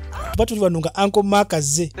bamumotivating. Batuli wano nga Uncle Mark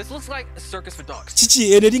azze. This looks like a circus for dogs.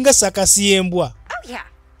 Kiki eringa sakasi y'embwa. Oh, yeah.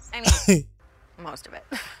 I mean, most of it.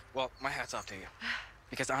 Well, my hat's off to you.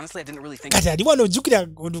 Because honestly, I didn't really think... Kati ali wano ojjukira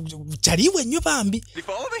kyaliwe nnyo bambi. Did you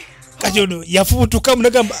follow me? Kati ono yafubutuka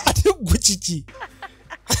munagamba ate gwe kiki.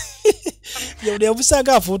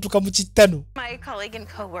 Yabusanga afubutuka mu kittano. My colleague and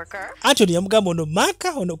co-worker. Anthony yamugamba ono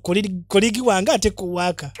Maka ono kolegi wange ate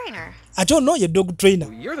kuwaka. Trainer. Ate ono ye dog trainer.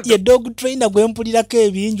 Ye dog trainer gwe mpulirako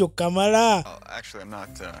ebinjo Kamala. Actually, I'm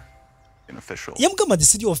not an official. Yamugamba nti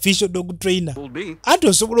siri official dog trainer. Will be. Ate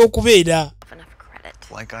osobola okubeera. Enough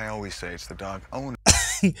credit. Like I always say, it's the dog owner.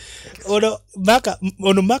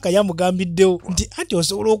 Ono Maka yamugambiddewo nti ate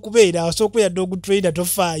osobola okubeera osobola dog trainer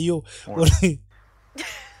tofaayo.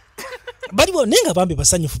 Baliwo nenga bambi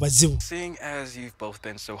basanyufu bazibu. Seeing as you've both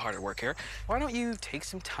been so hard at work here, why don't you take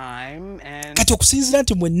some time and... Kati okusinziira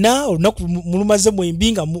nti mwenna olunaku mulumaze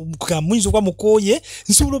mwembi nga muyinza okuba mukooye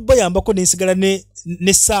nsobola obbayambako nensigala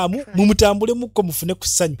ne Saamu mumutambulemu mufune ku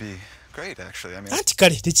ssanyu. Great, actually. I mean, Anti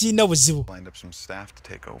kale tekirina buzibu. lined up some staff to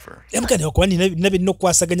take over. Yamugamba okuba nina byonna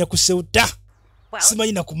okukwasaganya ku Ceuta. Well,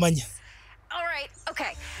 Simanyi na kumanya. all right,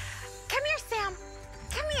 okay. Come here, Sam.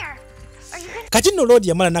 Come here. Are you good? Kati nno Lodi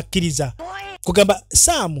yamala nakkiriza. Boy. Kugamba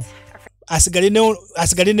Saamu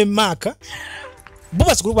asigale ne Maaka. Bo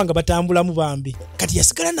basigala okuba nga batambulamu bambi. Kati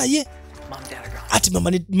yasigala naye. Mom, Dad are gone. Ati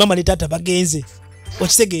mama ne taata bagenze.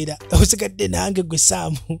 Okitegeera osigadde nange gwe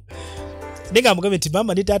Saamu. Nenga amugambe nti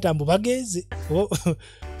mama ne taata mbu bagenze.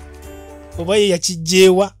 Oba ye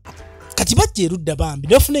yakijjeewa. Kati bajja erudda bambi.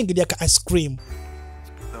 Nafuna engeri yaka ice cream.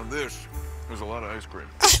 Now this was a lot of ice cream.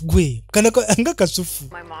 Gwe nga kasufu.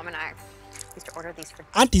 My mom and I used to order these for...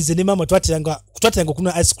 Anti nze ne mama twateranga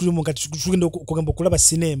okunywa ice cream nga tugenda okugamba okulaba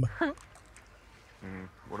sinema.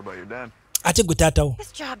 What about your dad? Ate gwe taatawo.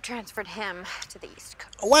 His job transferred him to the East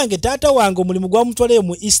Coast. Wange taata wange omulimu gwamutwalayo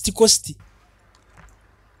mu East Coast.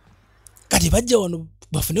 Kati bajja wano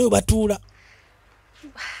bafune we batuula.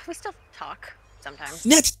 We still talk sometimes.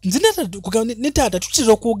 Nze ne taata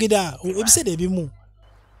tukitera okwogera ebiseera ebimu.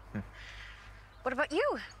 What about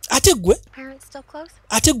you? Ate gwe? Parents still close?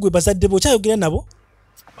 Ate gwe bazadde bo okyayogera nabo?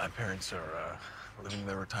 My parents are living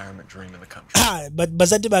their retirement dream in the country.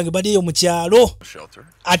 Bazadde bange baliyo mu kyalo. Shelter.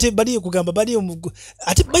 Ate baliyo kugamba baliyo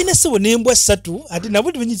ate balina ssebo n'embwa 3 ate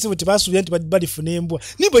nabo tebanyinsebo tebasuubira nti balifuna embwa.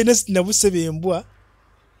 Ni balina nabo ssebo embwa.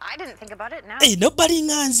 I didn't think about it now. Nobody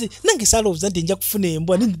nganze nange saalowooza nti nja kufuna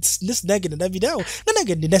embwa nesinagenda nabirawo nga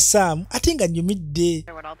nange ndina Saamu ate nga nnyumidde.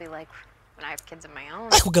 What I'll be like when I have kids of my own.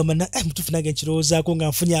 Kugamba mutuufu nange nkirowoozaako nga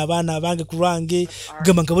nfunye abaana abange ku lwange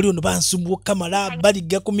kugamba nga bali ono bansumbuwa Kamala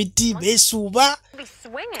baliga ku miti beesuuba. Be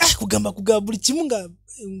swinging. Kugamba buli kimu nga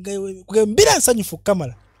mbeera nsanyufu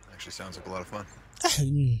Kamala. Actually sounds like a lot of fun.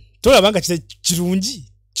 Tolaba nga kirungi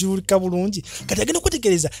kiwulika bulungi kati agenda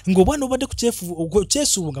okwetegereza ng'obwana obadde ku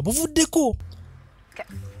kyesuubo nga buvuddeko.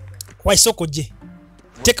 Waisoko gye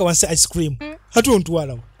teeka wansi ice cream ate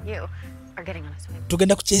ontwalawo. You are getting on a swing.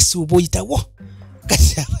 Tugenda ku kyesuubo oyitawo.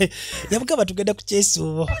 Kati yamugamba tugenda ku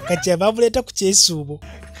kyesuubo kati ababuleeta ku kyesuubo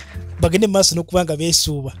bagende mu maaso n'okuba nga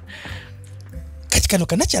beesuuba. Kati kano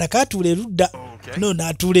kanakyala kaatuula erudda no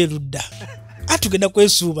n'atuula erudda. Atugenda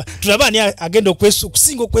kwesuuba tulaba ani agenda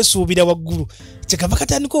okusinga okwesuubira waggulu kyekava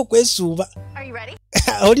katandika okwesuuba. Are you ready?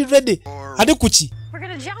 Oli ready? Ate kuki? We're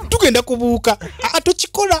gonna jump. Tugenda kubuuka.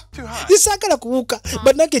 Tukikola. Nsaagala kubuuka.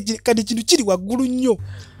 Bannange kati kintu kiri waggulu nnyo.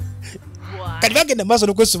 Kati bagenda maaso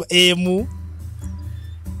n'okwesuuba 1,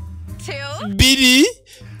 2.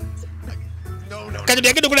 Kati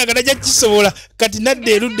byagenda okulanga najja kisobola kati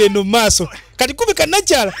nadde erudde eno maaso kati kubi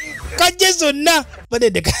kanakyala kajje zonna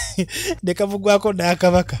bane nekavugwako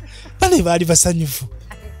n'akabaka bale baali basanyufu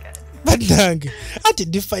bannange ati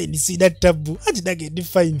define siina tabbu ati nange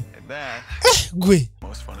define gwe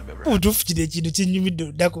obutuufu kino ekintu kinnyumidde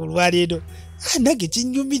olunaku olwaleero nange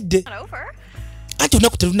kinnyumidde anti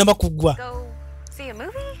olunaku terunnaba kuggwa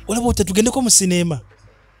olaba ota tugendeko mu sineema.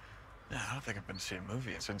 I don't think I've been to see a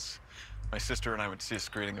movie since my sister and I went to see a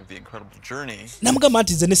screening of The Incredible Journey. Namugamba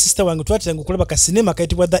nti nze ne sister wange twateranga okulaba ka sinema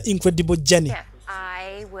kayitibwa The Incredible Journey. Yeah,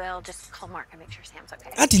 I will just call Mark and make sure Sam's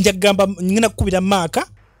okay. Anti nja kugamba ngenda kukubira Maaka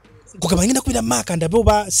kugamba ngenda kukubira Maaka ndabe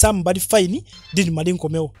oba Sam bali fine ndi mali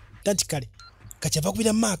nkomewo tanti kale kakyava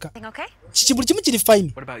kubira Maaka Okay? kiki buli kimu kiri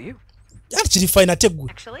fine. What about you? Anti kiri fine ate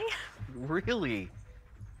gwe. Actually? Really?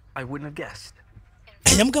 I wouldn't have guessed.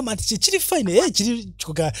 Namugamba nti kiri fine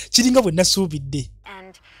kiringa bwe nasuubidde.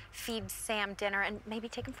 And feed Sam dinner and maybe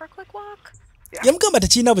take him for a quick walk. Yamugamba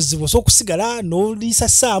tekirina buzibu okusigala n'oliisa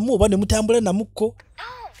Saamu oba ne mutambula namukko.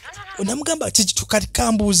 Onamugamba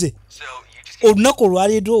kambuuze. Olunaku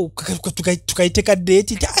olwaleero tukayiteka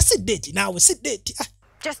deeti. Si deeti naawe si deeti.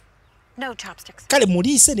 Just no chopsticks. Kale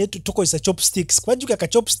muliise naye tukozesa chopsticks. Kwajuka ka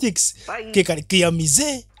chopsticks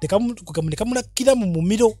keyamize nekamunakira mu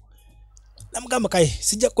mumiro. Namugamba kaye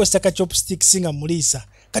sijja kukozesa ka chopsticks nga muliisa.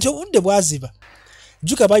 Kati obudde bwaziba.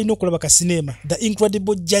 Juka balina okulaba ka sinema The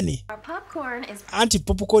Incredible Journey. Anti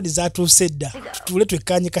popcorn zatuuse dda. Tutule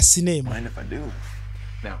twekkaanye ka sinema. Mind if I do?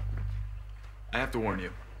 Now, I have to warn you.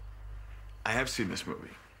 I have seen this movie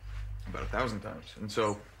about 1,000 times, and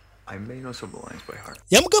so I may know some of the lines by heart.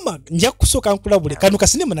 Yamugamba nja kusooka nkulabule kano ka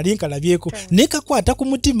sinema nali nkalabyeko naye kakwata ku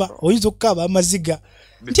mutima oyinza okukaaba amaziga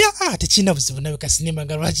nti tekirina buzibu nawe ka sinema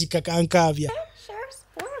nga lwaki kakankaabya.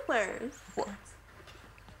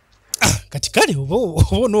 Kati kale oba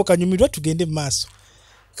n'okanyumirwa tugende mu maaso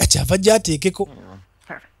kati ava gy'ateekeko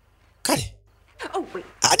kale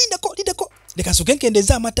lindako leka nsooke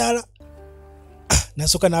nkendeeza amataala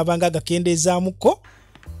nasooka n'abanga agakendeezaamuko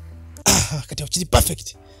kati kiri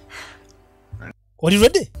perfect. Oli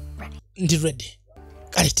ready? Ndi ready.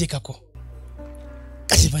 Kale teekako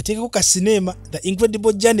kati bateekako ka sinema The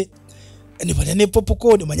Incredible Journey ne balya ne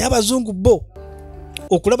popcorn. Omanya abazungu bo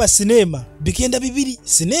okulaba sinema bigenda bibiri,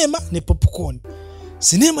 sinema ne popcorn.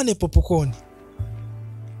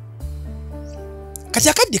 Kati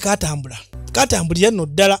akadde katambulira nno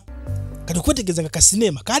ddala kati okwetegereza nga ka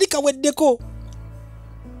sinema kaali kaweddeko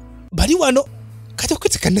bali wano kati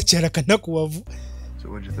okwete kannakyala kanakuwavu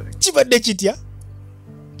kibadde kitya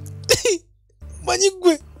manyi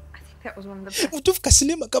gwe mutuufu ka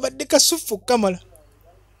sinema kabadde kasufu kamala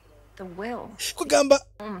kugamba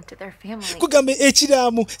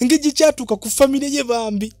ekiraamu ng'egi kyatuuka ku famire ye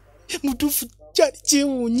bambi mutuufu kyali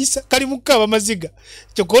kyewuunyisa kali mukaaba maziga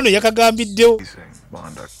kyokka ono yakagambiddewo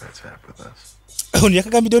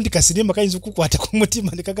nti ka sinema kayinza okukwata ku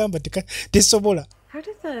mutima ne kagamba tesobola.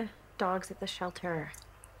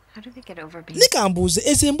 Nikambuuze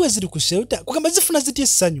ezo embwa eziri ku shelter kugamba zifuna zitya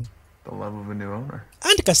essanyu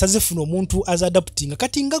anti kasa zifuna omuntu azadaptinga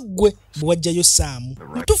kati nga ggwe bwe wajjayo Saamu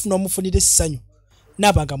mutuufu n'omufunira essanyu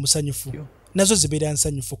n'abanga musanyufu nazo zibeera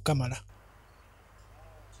nsanyufu kamala.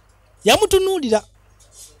 Yamutunuulira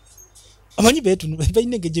amanyi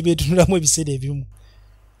balina engeri gye beetunulamu ebiseera ebimu.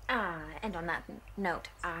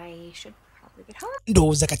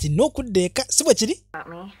 Ndowooza kati n'okudda eka si bwe kiri.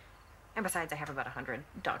 And besides, I have about 100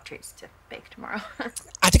 dog treats to bake tomorrow.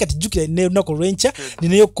 Ate kati jjukira n'olunaku olw'enkya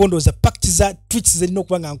ninayo okukondooza pakiti za treats zirina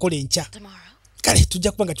okuba nga nkola enkya. Kale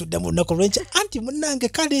tujja kuba nga tuddamu olunaku olw'enkya anti munnange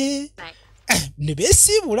kale ne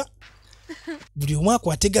beesiibula buli omu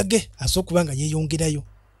akwate gage asobola okuba nga yeeyongerayo.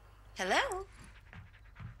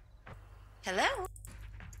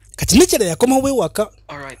 Kati nekyala yakomawo ewaka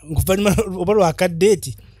oba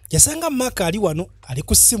lwakaddeeti yasanga Maaka ali wano ali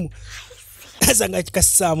ku ssimu. Asanga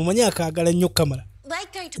kikasaamu manyi akaagala nnyo kamala.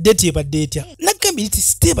 Deeti ebadde etya nagambye nti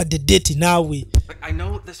siteebadde deeti naawe.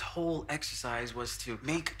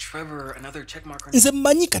 Nze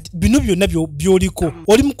mmanyi kati bino byonna byoliko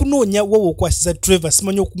oli mu kunoonya wowe okwasiza Trevor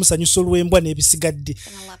simanyi okumusanyusa olw'embwa n'ebisigadde.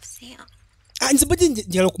 Nze bajje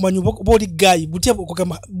njagala okumanya oba oli gaayi butya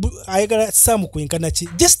okugamba ayagala Saamu kwenkana ki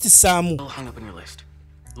just Saamu.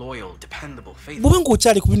 Bw'oba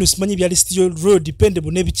ng'okyali ku bino simanyi bya list yo royal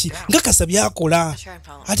dependable n'ebiki nga kasa byakola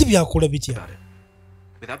ate byakola bitya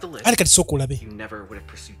ate kati sooka olabe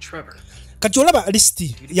kati olaba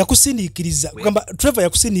listi yakusindiikiriza kugamba Trevor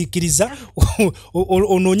yakusindiikiriza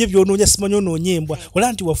onoonye byonoonya simanyi onoonye embwa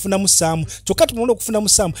olaba nti wafunamu Saamu kyokka tumola okufunamu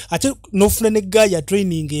Saamu ate n'ofuna ne gaaya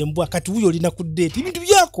training embwa kati wuyo olina ku date ebintu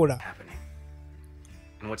byakola.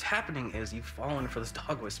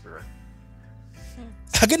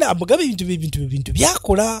 Agenda amugabe ebintu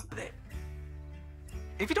byakola.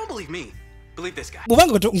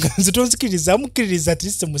 Bw'obanga nze tonzikiriza amukkiririza ati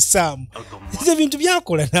lise mu Saamu nze ebintu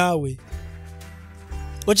byakola naawe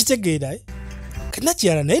okitegeera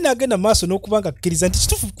kanakyala naye n'agenda maaso n'okuba nga akkiriza nti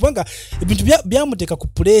kituufu kubanga ebintu byamuteeka ku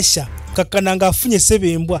puleesha kakkana ng'afunye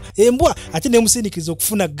ssebe embwa ate neemusindiikiriza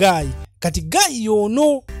okufuna gaayi kati gaayi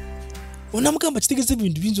yoono onamugamba kitegeeza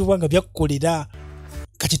ebintu biyinza okuba nga byakukolera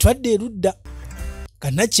kati twadde erudda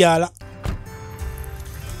kanakyala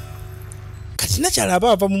kati nakyala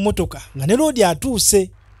aba mu motoka nga ne Lodi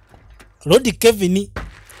atuuse Lodi Kevin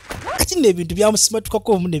kati n'ebintu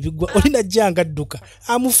byamusimatukako omu ne bigwa oli najjanga adduka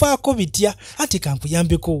amufaako bitya ate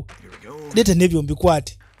kankuyambeko leeta n'ebyo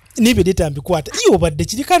mbikwate n'ebyo leeta mbikwata iyo obadde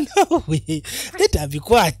kirika naawe leeta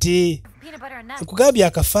mbikwate nkugambye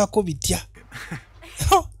akafaako bitya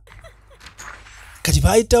kati kati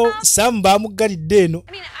baayitawo Sam baamugalidde eno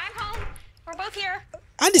I mean, I'm home. We're both here.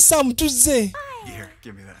 andi Sam tuzze Here,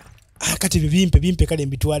 give me that. kati bimpe kale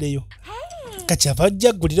mbitwaleyo kati ava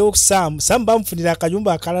ajja ggulirawo Sam bamufunira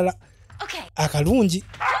akayumba akalala Okay. akalungi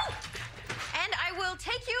And I will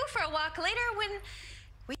take you for a walk later when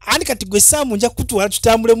we andi kati gwe Sam nja kutwala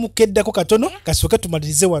tutambulemu keddako katono kasooke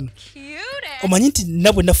tumalirize wano cute. omanyi nti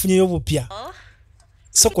nabwe nafunyeyo obupya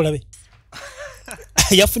sokolabe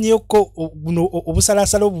yafunyeyoko buno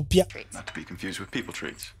obusalasala obupya Not to be confused with people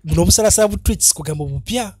treats. buno obusalasala bu treats kugamba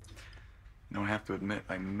obupya No, I have to admit,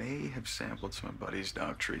 I may have sampled some of Buddy's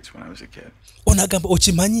dog treats when I was a kid. onagamba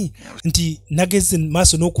okimanyi nti nageze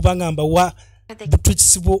maaso n'okuba nga mbawa bu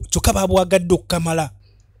treats bwo kyokka baabwagadde okukamala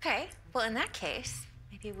Okay. Well, in that case,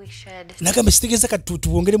 maybe we should nagamba kitegeeza kati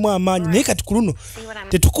tuwongeremu amaanyi naye kati ku luno see what I'm.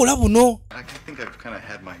 tetukola buno I think I've kind of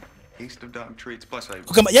had my taste of dog treats. Plus, I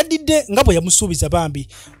kugamba yaddidde nga bwe yamusuubiza bambi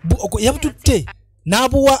yabututte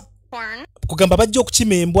n'abuwa Corn. kugamba bajja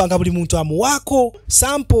okukima embwa nga buli muntu amuwaako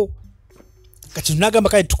sampo kati tunagamba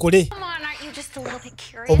kale tukole Come on, aren't you just a little bit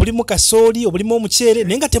curious? obulimu kasooli obulimu omuceere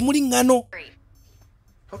naye nga temuli ŋŋano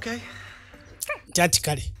okay. kyati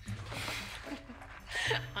kale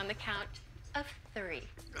On the count of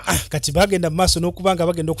 3. kati bagenda mu maaso n'okuba nga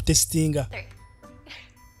bagenda okutesitinga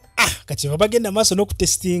 3. kati bagenda mu maaso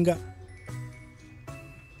n'okutesitinga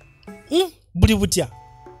buli butya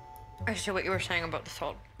I see what you were saying about the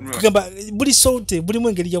salt. kugamba buli solte bulimu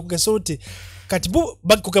engeri yakugasolte kati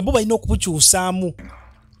kugamba balina okubukyusaamu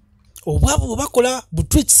obwabo bwe bakola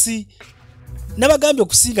butwits nabagambye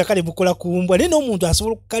okusinga kale bukola ku mbwa naye n'omuntu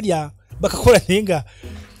asobola okukalya bakakola naye nga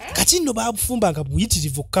kati nno babufumba nga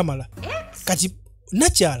buyitirivu okukamala kati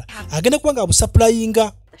nakyala agenda kuba nga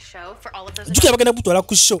abusaplayinga The show for all of those. jjukira bagenda kutwala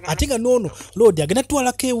ku show ate nga noono lodi agenda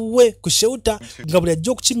tutwalako ewuwe ku shewuta nga buli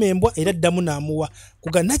ajja okukima embwa era addamu n'amuwa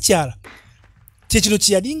kuga nakyala kyekino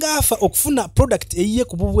kyeyalinga afa okufuna product eyiye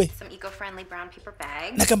ku bubwe Some eco-friendly brown paper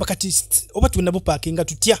bags nagamba kati oba tugenda bupaakinga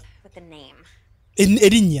tutya with a name.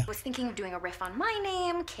 erinnya I was thinking of doing a riff on my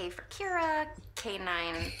name, K for Kira,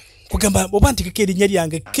 K9. kugamba oba ntekeko erinnya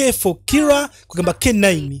lyange K for Kira kugamba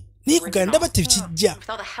K9 naye kugamba ndaba tekijja With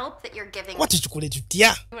all the help that you're giving oba tukikole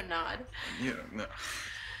tutya you a nod. Yeah, no.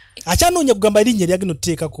 akyanoonya kugamba erinnya lyagenda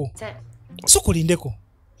otuteekako That's it. so kulindeko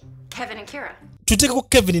Kevin and Kira. tuteekako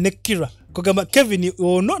Kevin ne Kira kugamba Kevin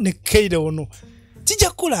ono ne Keira ono kijja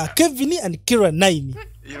kukola Kevin and Kira 9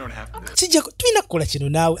 You don't have to. kijja tulina kukola kino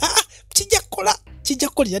naawe kijja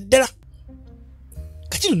kukolera ddala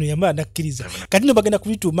kati luno yamala nakkiriza kati no bagenda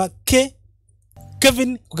kubituuma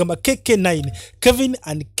Kevin kugamba KK9 Kevin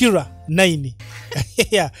and Kira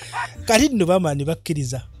 9 kati nno bamala ne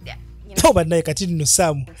bakkiriza Yeah. You know, oba naye kati nno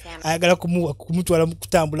Sam ayagala kumutwala mu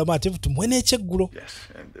kutambulamu ate tumuwe n'ekyeggulo Yes,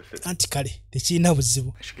 and if it's, anti kale tekirina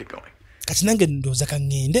buzibu I should get going. kati nange ndowooza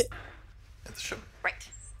kaŋŋende At the show. right.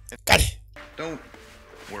 kale Don't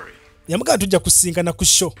worry. yamugamba tujja kusinkana ku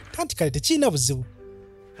show anti kale tekirina buzibu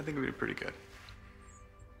I think we did pretty good.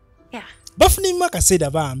 Yeah. bafunimu akaseera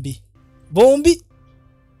bambi bombi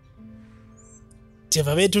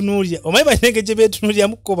kyeva beetunuulira omanyi balina gye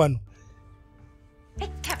beetunuuliramuko bano Hey,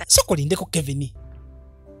 Kevin. so kulindeko Kevin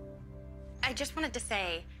I just wanted to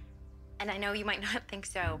say, and I know you might not think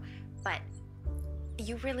so, but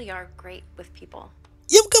you really are great with people.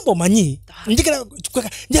 yamugamba omanyi njagala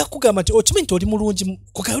kugamba nti okimanyi nti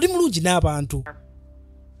oli mulungi n'abantu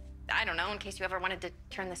I don't know, in case you ever wanted to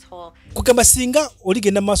turn this whole kugamba singa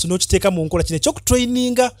oligenda mu maaso n'okiteeka mu nkola kino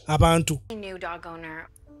ekyokutraininga abantu new dog owner.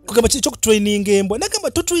 kugamba kino ekyokutraininga embwa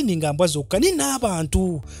nagamba totraininga mbwa zokka ni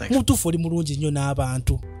n'abantu mutuufu oli mulungi nnyo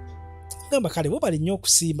n'abantu gamba kale bo bali nnyo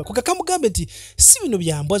okusimba kuga kamugambe nti si bino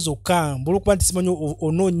bya mbwa zokka mbula okuba nti simanyi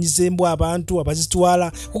onoonyiza embwa abantu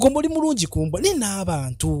abazitwala kugamba oli mulungi ku mbwa ni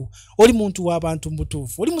n'abantu oli muntu w'abantu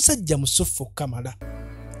mutuufu oli musajja musufu okukamala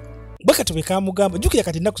bwe kati bwe kamugamba jjukira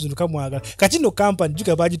kati ennaku zino kamwagala kati nno kampani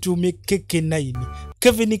jjukira bagituumye K9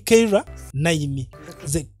 Kevin Keira 9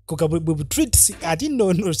 bwe butreats ati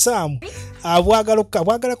nno Sam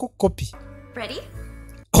abwagalako kopi Ready?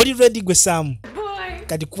 oli ready gwe Sam Boy.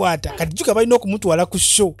 kati kwata kati jjukira balina okumutwala ku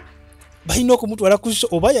show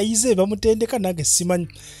oba yayize bamutendeka nange simanyi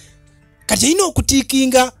kati alina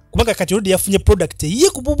okutiikinga kubanga kati olodi yafunye product eyiye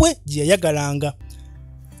ku bubwe gye yayagalanga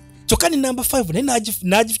kyokka ni number 5 naye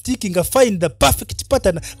n'agitiikinga find the perfect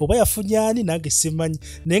pattern oba yafunye ani nange simanyi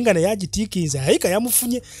naye nga naye agitiikinza ayika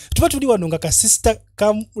yamufunye tuba tuli wano nga kasisita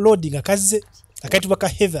kamulodi nga kazze akayitibwa ka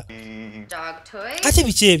Heather Dog toys. ate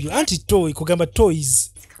biki ebyo anti toy kugamba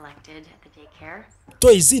toys It's collected at the daycare.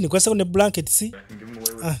 toys ni kwesako ne blankets I can give him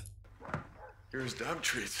away with. Here's dog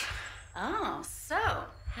treats. Oh, so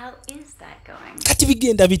how is that going? kati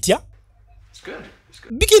bigenda bitya It's good. It's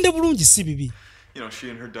bigende bulungi si bibi. You know, she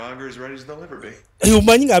and her dog are as ready as they'll ever be.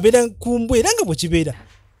 Omanyi ng'abeera ku mbwa era nga bwe kibeera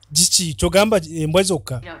giki kyogamba embwa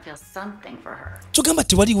zokka You don't feel something for her. kyogamba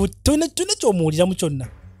tewaliwo tolina kyomuwuliramu kyonna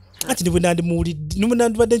ati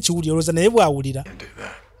nibwenandibadde nkiwulira olowooza naye bw'awulira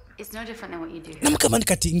It's no different than what you do. namugamba nti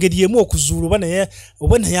kati ngeri emu okuzuula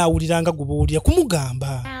oba naye awulira nga gwe bw'owulira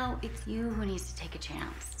kumugamba Now it's you who needs to take a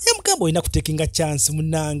chance. yamugamba olina kutekinga chansi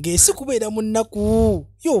munnange si kubeera mu nnaku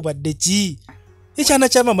y'obadde ki ekyana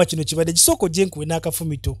kya maama kino kibadde gisooka ogye nkuwe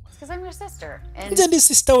n'akafumito Because I'm your sister. nze ndi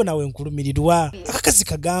sisitawo nawe nkulumirirwa akakazi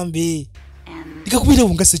kagambe And likakubirewo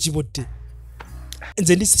nga sekibotte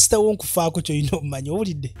nze ndi sisitawo nkufaako kyolina omumanyi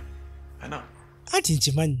owulidde I know. anti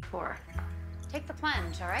nkimanyi four. Take the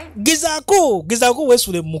plunge, all right? gezaako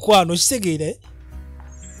weesule mu mukwano kitegeera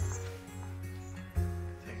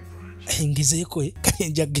ngezeeko kale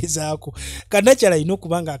nja gezaako kannakyala alina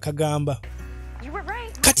okuba nga akagamba You were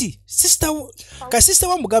right. kati kasisita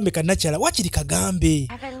wamugambe kannakyala wakiri kagambe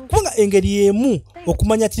kubanga engeri emu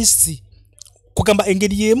okumanya trisi kugamba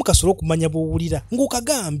engeri emu kasobola okumanya bw'owulira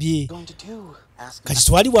ng'okagambye Going to do? Ask kati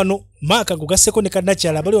twali wano maaka ngugasseko ne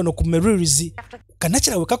kannakyala bali wano ku meririzi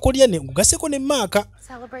kannakyala we kakolya ne ngugasseko ne maaka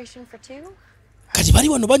Celebration for two? kati bali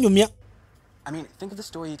wano banyumya I mean, think of the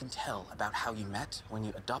story you can tell about how you met when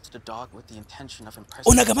you adopted a dog with the intention of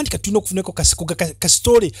impressing. onagamba nti katulina okufunako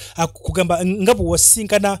kasitole kugamba nga bwe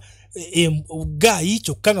wasinkana gaayi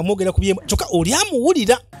kyokka nga mwogera ku byemu kyokka oli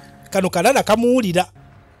amuwulira kano kalala kamuwulira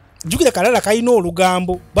jjukira kalala kalina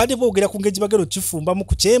olugambo baadde boogera ku ngeri bagero kifumbamu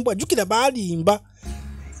ku kyembwa jjukira baalimba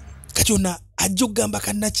kati ona ajja okugamba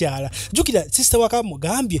kannakyala jjukira sisita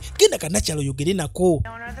wakamugambye genda kannakyala oyogere nako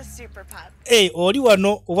oli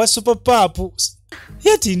wano owa superpapu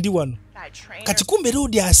yati ndi wano kati kumbe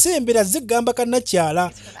Lodi asembera azze gamba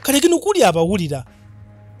kannakyala kale gino okuwulira abawulira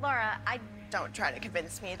Laura, don't try to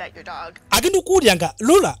convince me that your dog. agenda okuwulira nga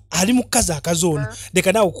Lola ali mu kazi akazi ono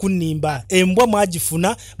leka naawe kunnimba embwa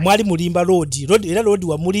mwagifuna mwali mulimba Lodi era Lodi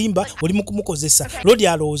wamulimba oli mu kumukozesa Lodi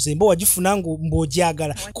alowooza embwa wagifuna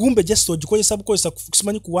ng'ogyagala kumbe just ogikozesa bukozesa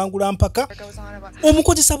kusimanyi kuwangula mpaka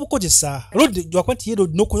omukozesa bukozesa Lodi wakuba nti ye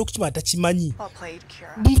Lodi n'okola okukimanya takimanyi Well played,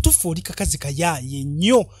 Kira. bumutuufu oli kakazi kayaaye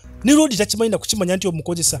nnyo ne Lodi takimanyi na kukimanya nti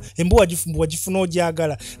omukozesa embwa wagifuna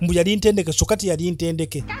ogyagala mbu yali ntendeke so kati yali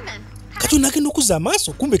ntendeke kati onagenda okuza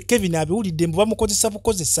amaaso kumbe Kevin abiwulidde mbu bamukozesa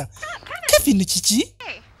bukozesa Kevin kiki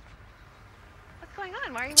Hey. What's going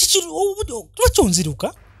on? Why are you kiki lwaki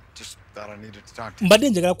onziruka Just thought I needed to talk to you. mbadde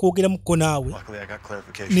njagala kwogeramuko naawe Luckily, I got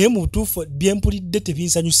clarification. naye mu butuufu byempulidde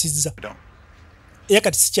tebinsanyusizza I don't. era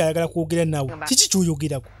kati sikyayagala kwogera naawe kiki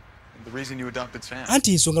kyoyogerako The reason you adopted Sam.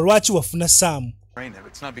 anti ensonga lwaki wafuna Saamu Brain it.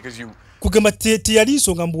 It's not because you kugamba teyali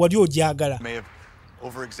nsonga mbu wali ogyagala may have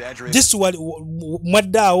over-exaggerated. jesu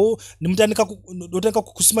mwaddaawo nemutandika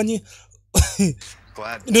kusimanyi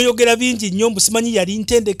Glad. noyogera bingi nnyo mbu simanyi yali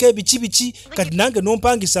ntendeke biki kati nange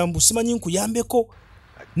nompangisa mbu simanyi nkuyambeko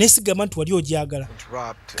nesigamba nti wali ogyagala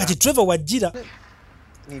Dropped. kati Trevor wajjira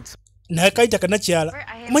Needs. naye kayita kannakyala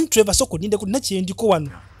omanyi Trevor soko nindeko nakyendiko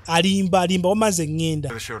wano alimba wamaze ngenda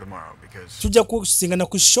The show tomorrow because tujja kusingana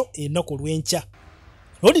ku show ennaku olw'enkya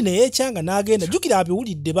Lodi naye ekyanga n'agenda jjukira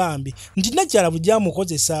abiwulidde bambi nti nakyala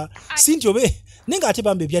bujjamukozesa si nti obe naye ng'ate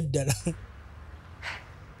bambi ebyaddala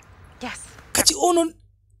Yes. kati ono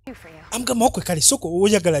You for you. amugamba okwe kale soko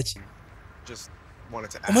oyagala ki Just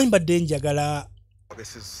wanted to ask. omanyi mbadde njagala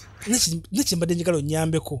This is. nekye mbadde njagala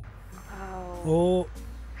onnyambeko Oh,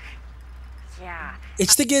 yeah.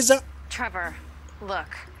 ekitegeeza Trevor, look.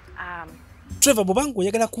 Trevor bw'obanga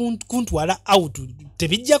oyagala kuntwala out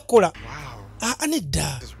tebijja kukola Wow.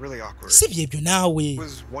 nedda This is really awkward. si byebyo naawe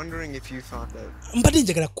Was wondering if you thought that mbadde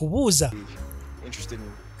njagala kubuuza you'd be interested in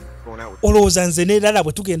going out with olowooza nze n'erala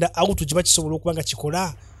bwe tugenda out kiba kisobola okuba nga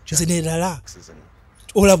kikola nze n'erala Texas and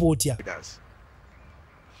olaba otya he does.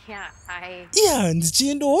 Yeah, nze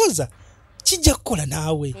kindowooza kijja kukola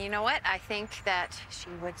naawe You know what? I think that she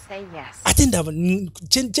would say yes. ate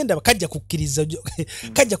kyendaba kajja kukkiriza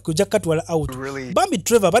kajja kujja kukatwala out Really? bambi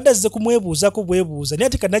Trevor badde azze kumwebuuzako bwebuuza naye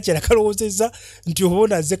ate kannakyala kalowoozezza nti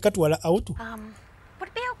obaona azze kukatwala out Would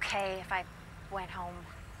it be okay if I went home?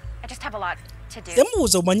 I just have a lot to do.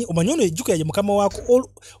 yamubuuza omanyi ono ejjuka yaye mukama waako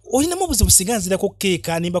olinamu obuzibu singa nzirako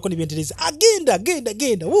keeka nimbako nebyentereza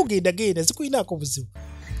genda wogenda zikuyinaako obuzibu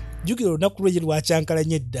jjukira olunaku lwe ye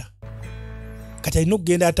lwakyankalanye edda kati alina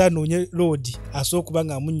okugenda ate anoonye Lodi asobola okuba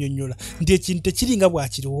nga amunnyonnyola nti ekintu tekiringa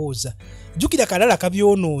bw'akirowooza jjukira kalala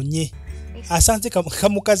kabyonoonye asanze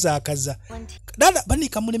kamukazaakaza dala bani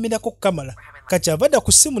kamulemerako kukamala kakyava adda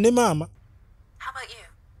ku ssimu ne maama How about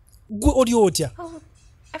you? gwe oli otya Oh,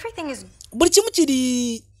 everything is buli kimu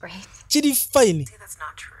kiri great. fine That's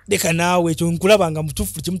not true. Leka naawe ekyo nkulaba nga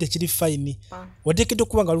mutuufu kimu tekiri fine. Wateekeddwa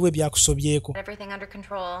okuba nga waliwo ebyakusobyeko.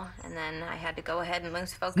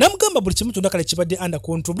 Namugamba buli kimu kyonna kale kibadde under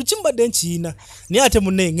control. Buli kimu badde nkiina. Naye ate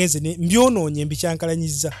munne ngenze ne mbyonoonye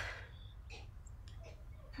mbikyankalanyizza.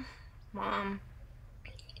 Mom,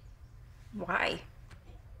 why?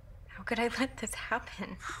 How could I let this happen?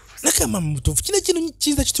 Nakama mutuufu kino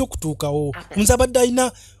kiyinza kitya okutuukawo. Omuntu abadde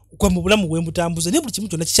alina kwa mu bulamu bwe mbutambuza naye buli kimu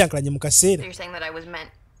kyonna kikyankalanye mu kaseera.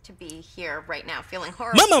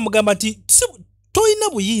 Mama amugamba nti toyina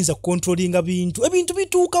buyinza kukontrolinga bintu. Ebintu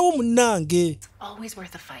bituukawo munnange.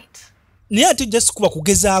 Naye ate just kuba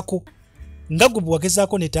kugezaako. Nga gwe bwe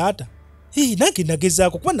wagezaako ne taata. Nange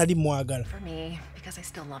nagezaako kuba nali mwagala.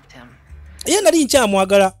 Ye nali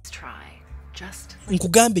nkyamwagala.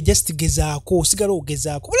 Nkugambe just gezaako osigala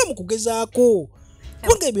ogezaako. Bulamu kugezaako.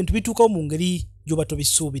 Kubanga ebintu bituukawo mu ngeri gyoba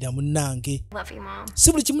tobisuubira munnange.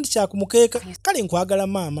 Si buli kimu kyakumukeeka. Kale nkwagala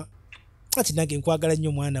maama. Ati nange nkwagala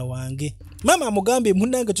nnyo mwana wange. Maama amugambe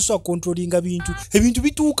munnange tosobola kukontrolinga bintu. Ebintu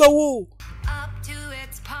bituukawo.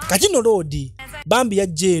 Kati no loodi Bambi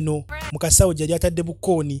yajja eno mu kasawo gyali atadde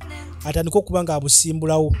bukooni atandika okuba nga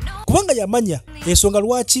abusimbulawo. Kubanga yamanya ensonga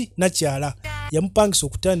lwaki nakyala yamupangisa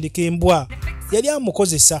okutandika embwa. Yali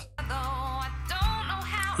amukozesa.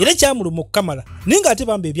 Era kyamuluma okukamala. Naye ng'ate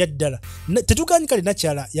Bambi ebyaddala tetugaanyi kale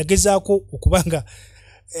nakyala yagezaako okubanga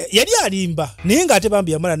yali alimba naye ng'ate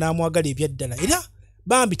Bambi yamala n'amwagala ebyaddala. Era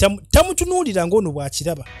Bambi tamutunuulira ng'ono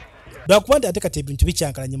bw'akiraba. Lwakuba nti ate kati ebintu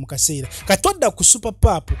bikyankalanye mu kaseera. Kati twadda ku super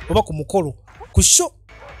pap oba ku mukolo ku show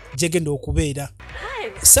gyegenda okubeera.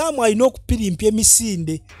 Saamu alina okupirimpya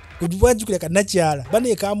emisinde bwajjukira kannakyala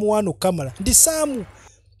baneeka amuwaana okukamala nti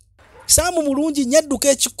Saamu mulungi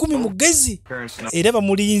nyadduka 1,000 mugezi era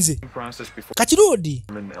bamulinze. Kati loodi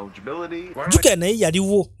jjukira naye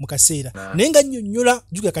yaliwo mu kaseera naye nga nnyonnyola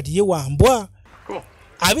jjukira kati ye wambwa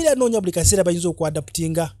abeera anoonya buli kaseera bayinza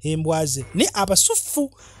okuadaputinga embwa ze naye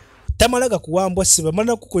abasuffu tamalaga kuwambwa se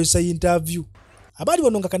bamala kukozesa interview abaali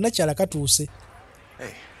wano nga kannakyala katuuse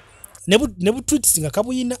ne butweets nga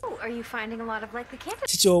kabuyina.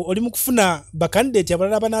 Kikyo oli mu kufuna bakandidate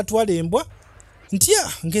abalala banaatwala embwa.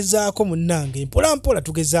 Ntya ngezaako munnange mpola mpola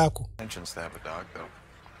tugezaako.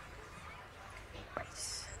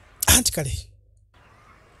 Anti kale.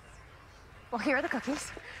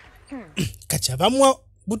 Kacha bamwa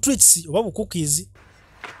butweets oba bukookies.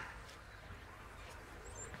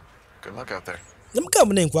 Good luck out there.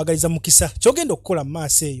 Namukamu naye nkwagaliza mukisa kyogenda okukola mu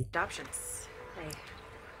maaso eyo.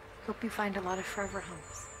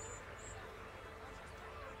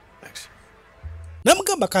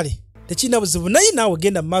 Namugamba kale tekirina buzibu naye naawe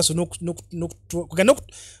genda mu maaso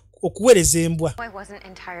okuweereza embwa.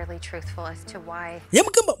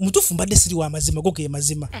 Yamugamba mutuufu mbadde siri wa mazima go ge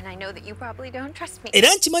mazima.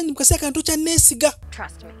 Era nkimanyi mu kaseera kantu kyanneesiga.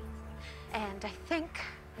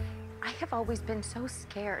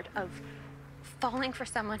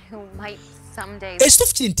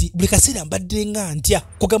 Ekituufu kiri nti buli kaseera mbadde nga ntya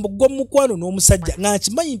kugamba gwa mu mukwano n'omusajja nga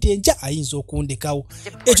nkimanyi nti enkya ayinza okundekawo.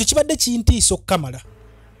 Ekyo kibadde kintiisa okukamala.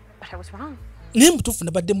 Naye mutuufu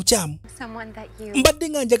nabadde mukyamu. Mbadde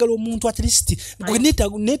nga njagala omuntu at least gwe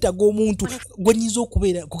neetaaga omuntu gwe nnyinza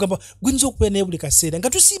okubeera kugamba gwe nnyinza okubeera naye buli kaseera nga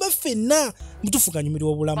tusiiba ffenna mutuufu nga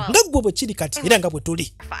nyumirwa obulamu nga gwe bwe kiri kati era nga bwe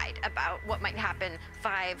tuli.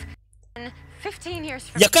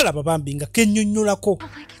 Yakalaba Bambi nga kennyonnyolako.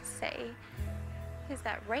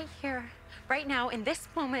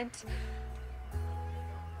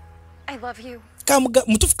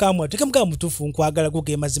 Mutuufu kamwatu tekamugamba mutuufu nkwagala go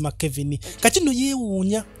ge mazima Kevin. Kati no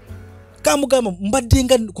yeewuunya. Kamugamba mbadde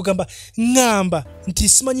nga kugamba ngamba nti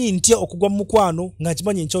simanyi ntya okugwa mu mukwano nga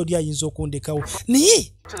nkimanyi enkya oli ayinza okundekawo.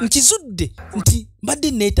 Naye nkizudde nti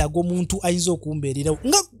mbadde neetaaga omuntu ayinza okumbeererawo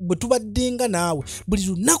nga bwe tubadde nga naawe buli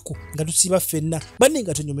lunaku nga tusiiba ffenna banne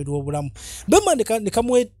nga tonyomerwa obulamu. Bema ne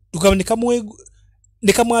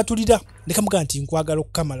kamwatulira ne kamugamba nti nkwagala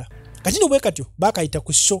okukamala. Kati no bwe katyo baakayita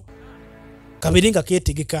ku show kabeere nga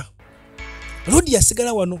keetegeka. Lodi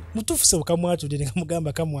yasigala wano mutuufu se bukamwatulire nga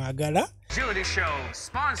mugamba kamwagala.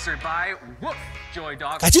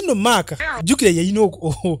 Kati nno Maaka jjukira yalina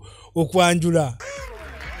okwanjula.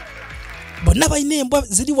 Bonna balina embwa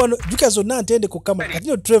ziri wano jjukira zonna ntende ku kamera. Kati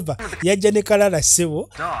nno Trevor yajja ne Kalala ssebo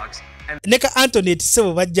ne ka Antoinette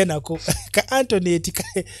ssebo bajja nako. Ka Antoinette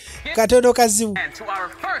katono kazibu.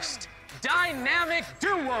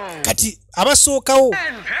 Kati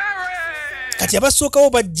abasookawo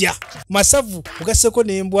bajja masavu ogasseko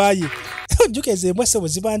n'embwa ye. Jjukira embwa ssebo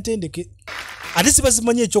ziba ntendeke. ate siba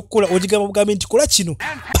zimanyi ekyokukola ogigamba bugambe nti kola kino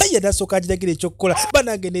paya nasooka agiragira ekyokukola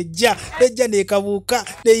banange nejja nekabuuka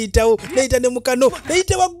neyita ne mukano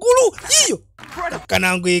neyita waggulu yiyo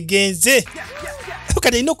kanangu egenze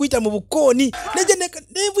kati alina okuyita mu bukooni nejja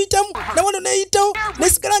nebuyitamu nawano neyitawo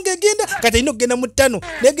nesigala ng'egenda kati alina okugenda mu ttano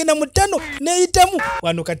negenda mu ttano neyitamu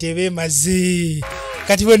wano kati eba emaze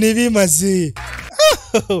kati bwe nebimaze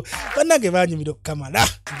bannange banyumira okukamala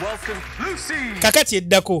kakati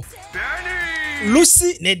eddako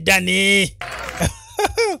Lucy ne Danny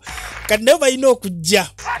kati nabo balina okujja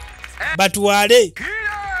batwale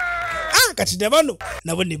kati nabano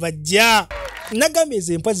nabo ne bajja nagamba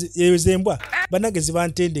ezembwa bannange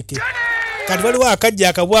zibantendeke kati waliwo akajja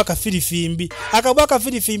akabwa akafirifimbi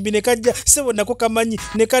ne kajja sebo nako kamanyi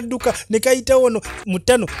ne kadduka ne kayita wono mu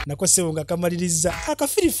ttano nako sebo nga kamaliriza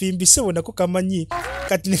akafirifimbi sebo nako kamanyi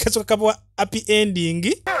kati ne kasoka kabwa happy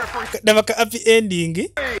ending nabaka happy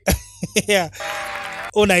ending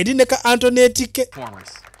ona idine ka Antonetike.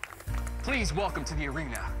 Please welcome to the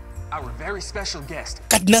arena our very special guest.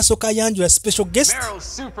 Kati nasoka yanjula special guest. Merrill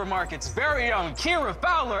Supermarket's very own Kira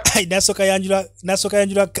Fowler. nasoka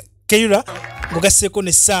yanjula Kira ngogaseko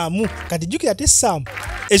ne Samu. Kati jukira ate Samu.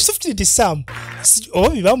 Ekifufiti ti Samu.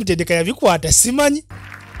 Obi bamutendeka yabikwata simanyi.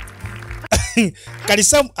 Kali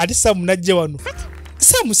Samu ate Samu najja wano.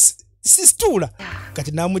 Samu sistula.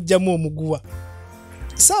 Kati namujjamu omuguwa.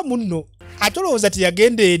 Samu nno atolowooza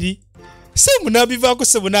tiyagenda eri Samu nabivaako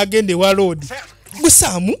Samu n'agenda ewa loodi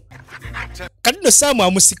Samu kati no Samu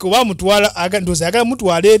amusika wamutwala ndowooza ayagala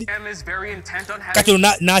mutwala eri kati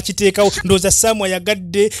n'akiteekawo ndowooza Samu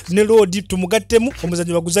ayagadde ne loodi tumugattemu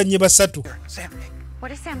omuzannyo baguzannye basatu.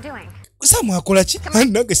 Samu akola ki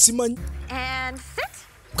nange simanyi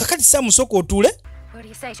kakati Samu sooka otuule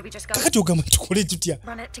kakati ogamba tukole tutya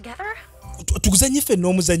tuguzanye ffenna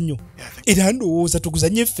omuzannyo era ndowooza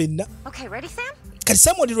tuguzanye ffenna kati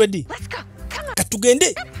Samu oli ready kati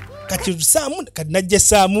tugende kati Samu kati najja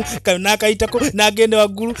Samu kati n'akayitako n'agenda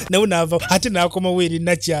waggulu nawe n'ava ate n'akomawo eri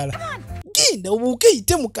nakyala genda obuuke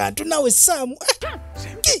yite mu kantu nawe Samu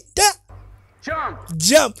genda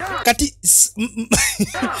jump kati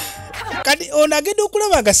kati ono agenda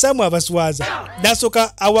okulaba nga Samu abaswaza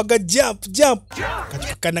nasooka awaga jump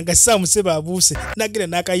kati kananga Samu seba abuuse nagenda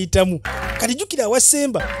n'akayitamu kati jukira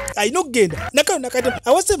awasemba alina okugenda nakano nakayitamu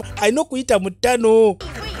awasemba alina okuyita mu ttano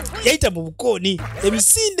yayita mu bukooni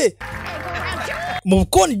emisinde mu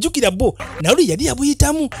bukooni jukira bo naluli yali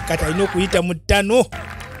yabuyitamu kati alina okuyita mu ttano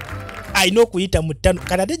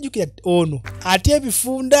kati ate jukira ono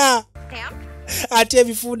ate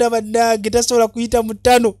ebifunda bannange tasobola kuyita mu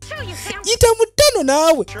ttano yita mu ttano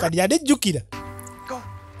naawe kati ate jjukira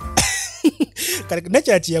kati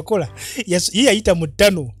nakyala kyeyakola ye yayita mu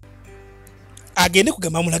ttano agende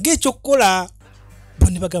kugamba mulage ekyokukola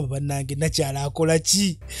bone bagamba bannange nakyala akola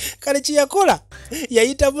ki kale kyeyakola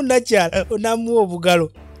yayitamu nakyala onamuwa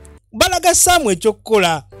obugalo balaga Samu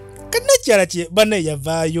ekyokukola kati nakyala bannaye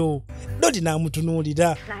yavaayo Dodi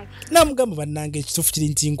namutunuulira namugamba bannange ekituufu kiri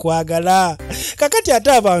nti nkwagala kakati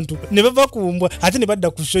ate abantu ne bava kumbwa ate ne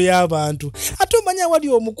badda ku show y'abantu ate omanya wali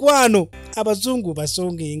omukwano abazungu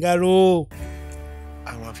basonga engalo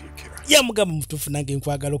yamugamba mutuufu nange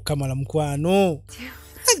nkwagala okukamala mukwano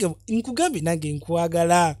nange nkugambye nange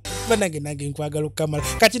nkwagala bannange nange nkwagala okukamala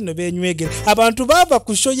kati nno beenywegera abantu baava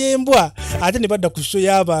ku show y'embwa ate ne badda ku show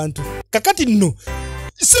y'abantu kakati nno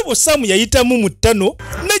sebo Samu yayitamu mu ttano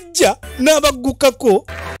najja n'abaggukako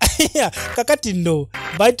kakati nno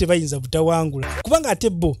baali tebayinza butawangula kubanga ate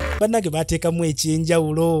bo bannange baateekamu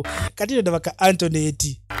ekyenjawulo kati nno nabaka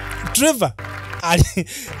Antoneti Trevor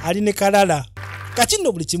ali ne kalala kati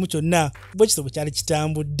nno buli kimu kyonna bwe kisobo kyali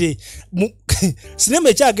kitambudde sinema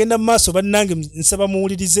ekyagenda mu maaso bannange nsaba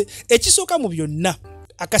muwulirize ekisooka mu byonna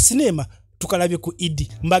akasinema tukalabye ku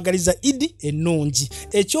Idi mbagaliza Idi ennungi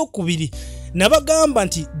ekyokubiri nabagamba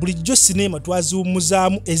nti bulijjo sinema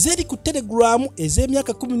twaziwumuzaamu ezeri ku Telegram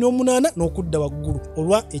ez'emyaka 18 n'okudda waggulu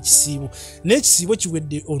olwa ekisiibo n'ekisiibo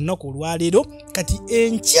kiwedde olunaku olwaleero kati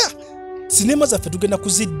enkya sinema zaffe tugenda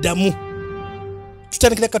kuziddamu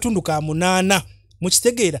tutandikira katundu ka 8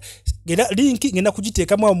 mukitegeera era linki ngenda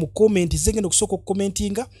kugiteekamu awo mu comment zengenda okusooka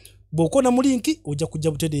okukomentinga bw'okona mu linki ojja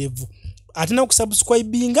kujja butereevu ate na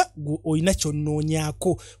okusubscribinga oyina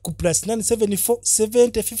kyonnoonyaako ku +974 70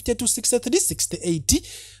 52 63 68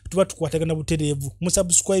 tuba tukwatagana butereevu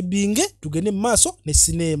musubscribinge tugende mu maaso ne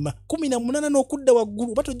sinema 18 n'okudda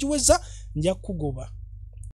waggulu oba togiweza nja kugoba.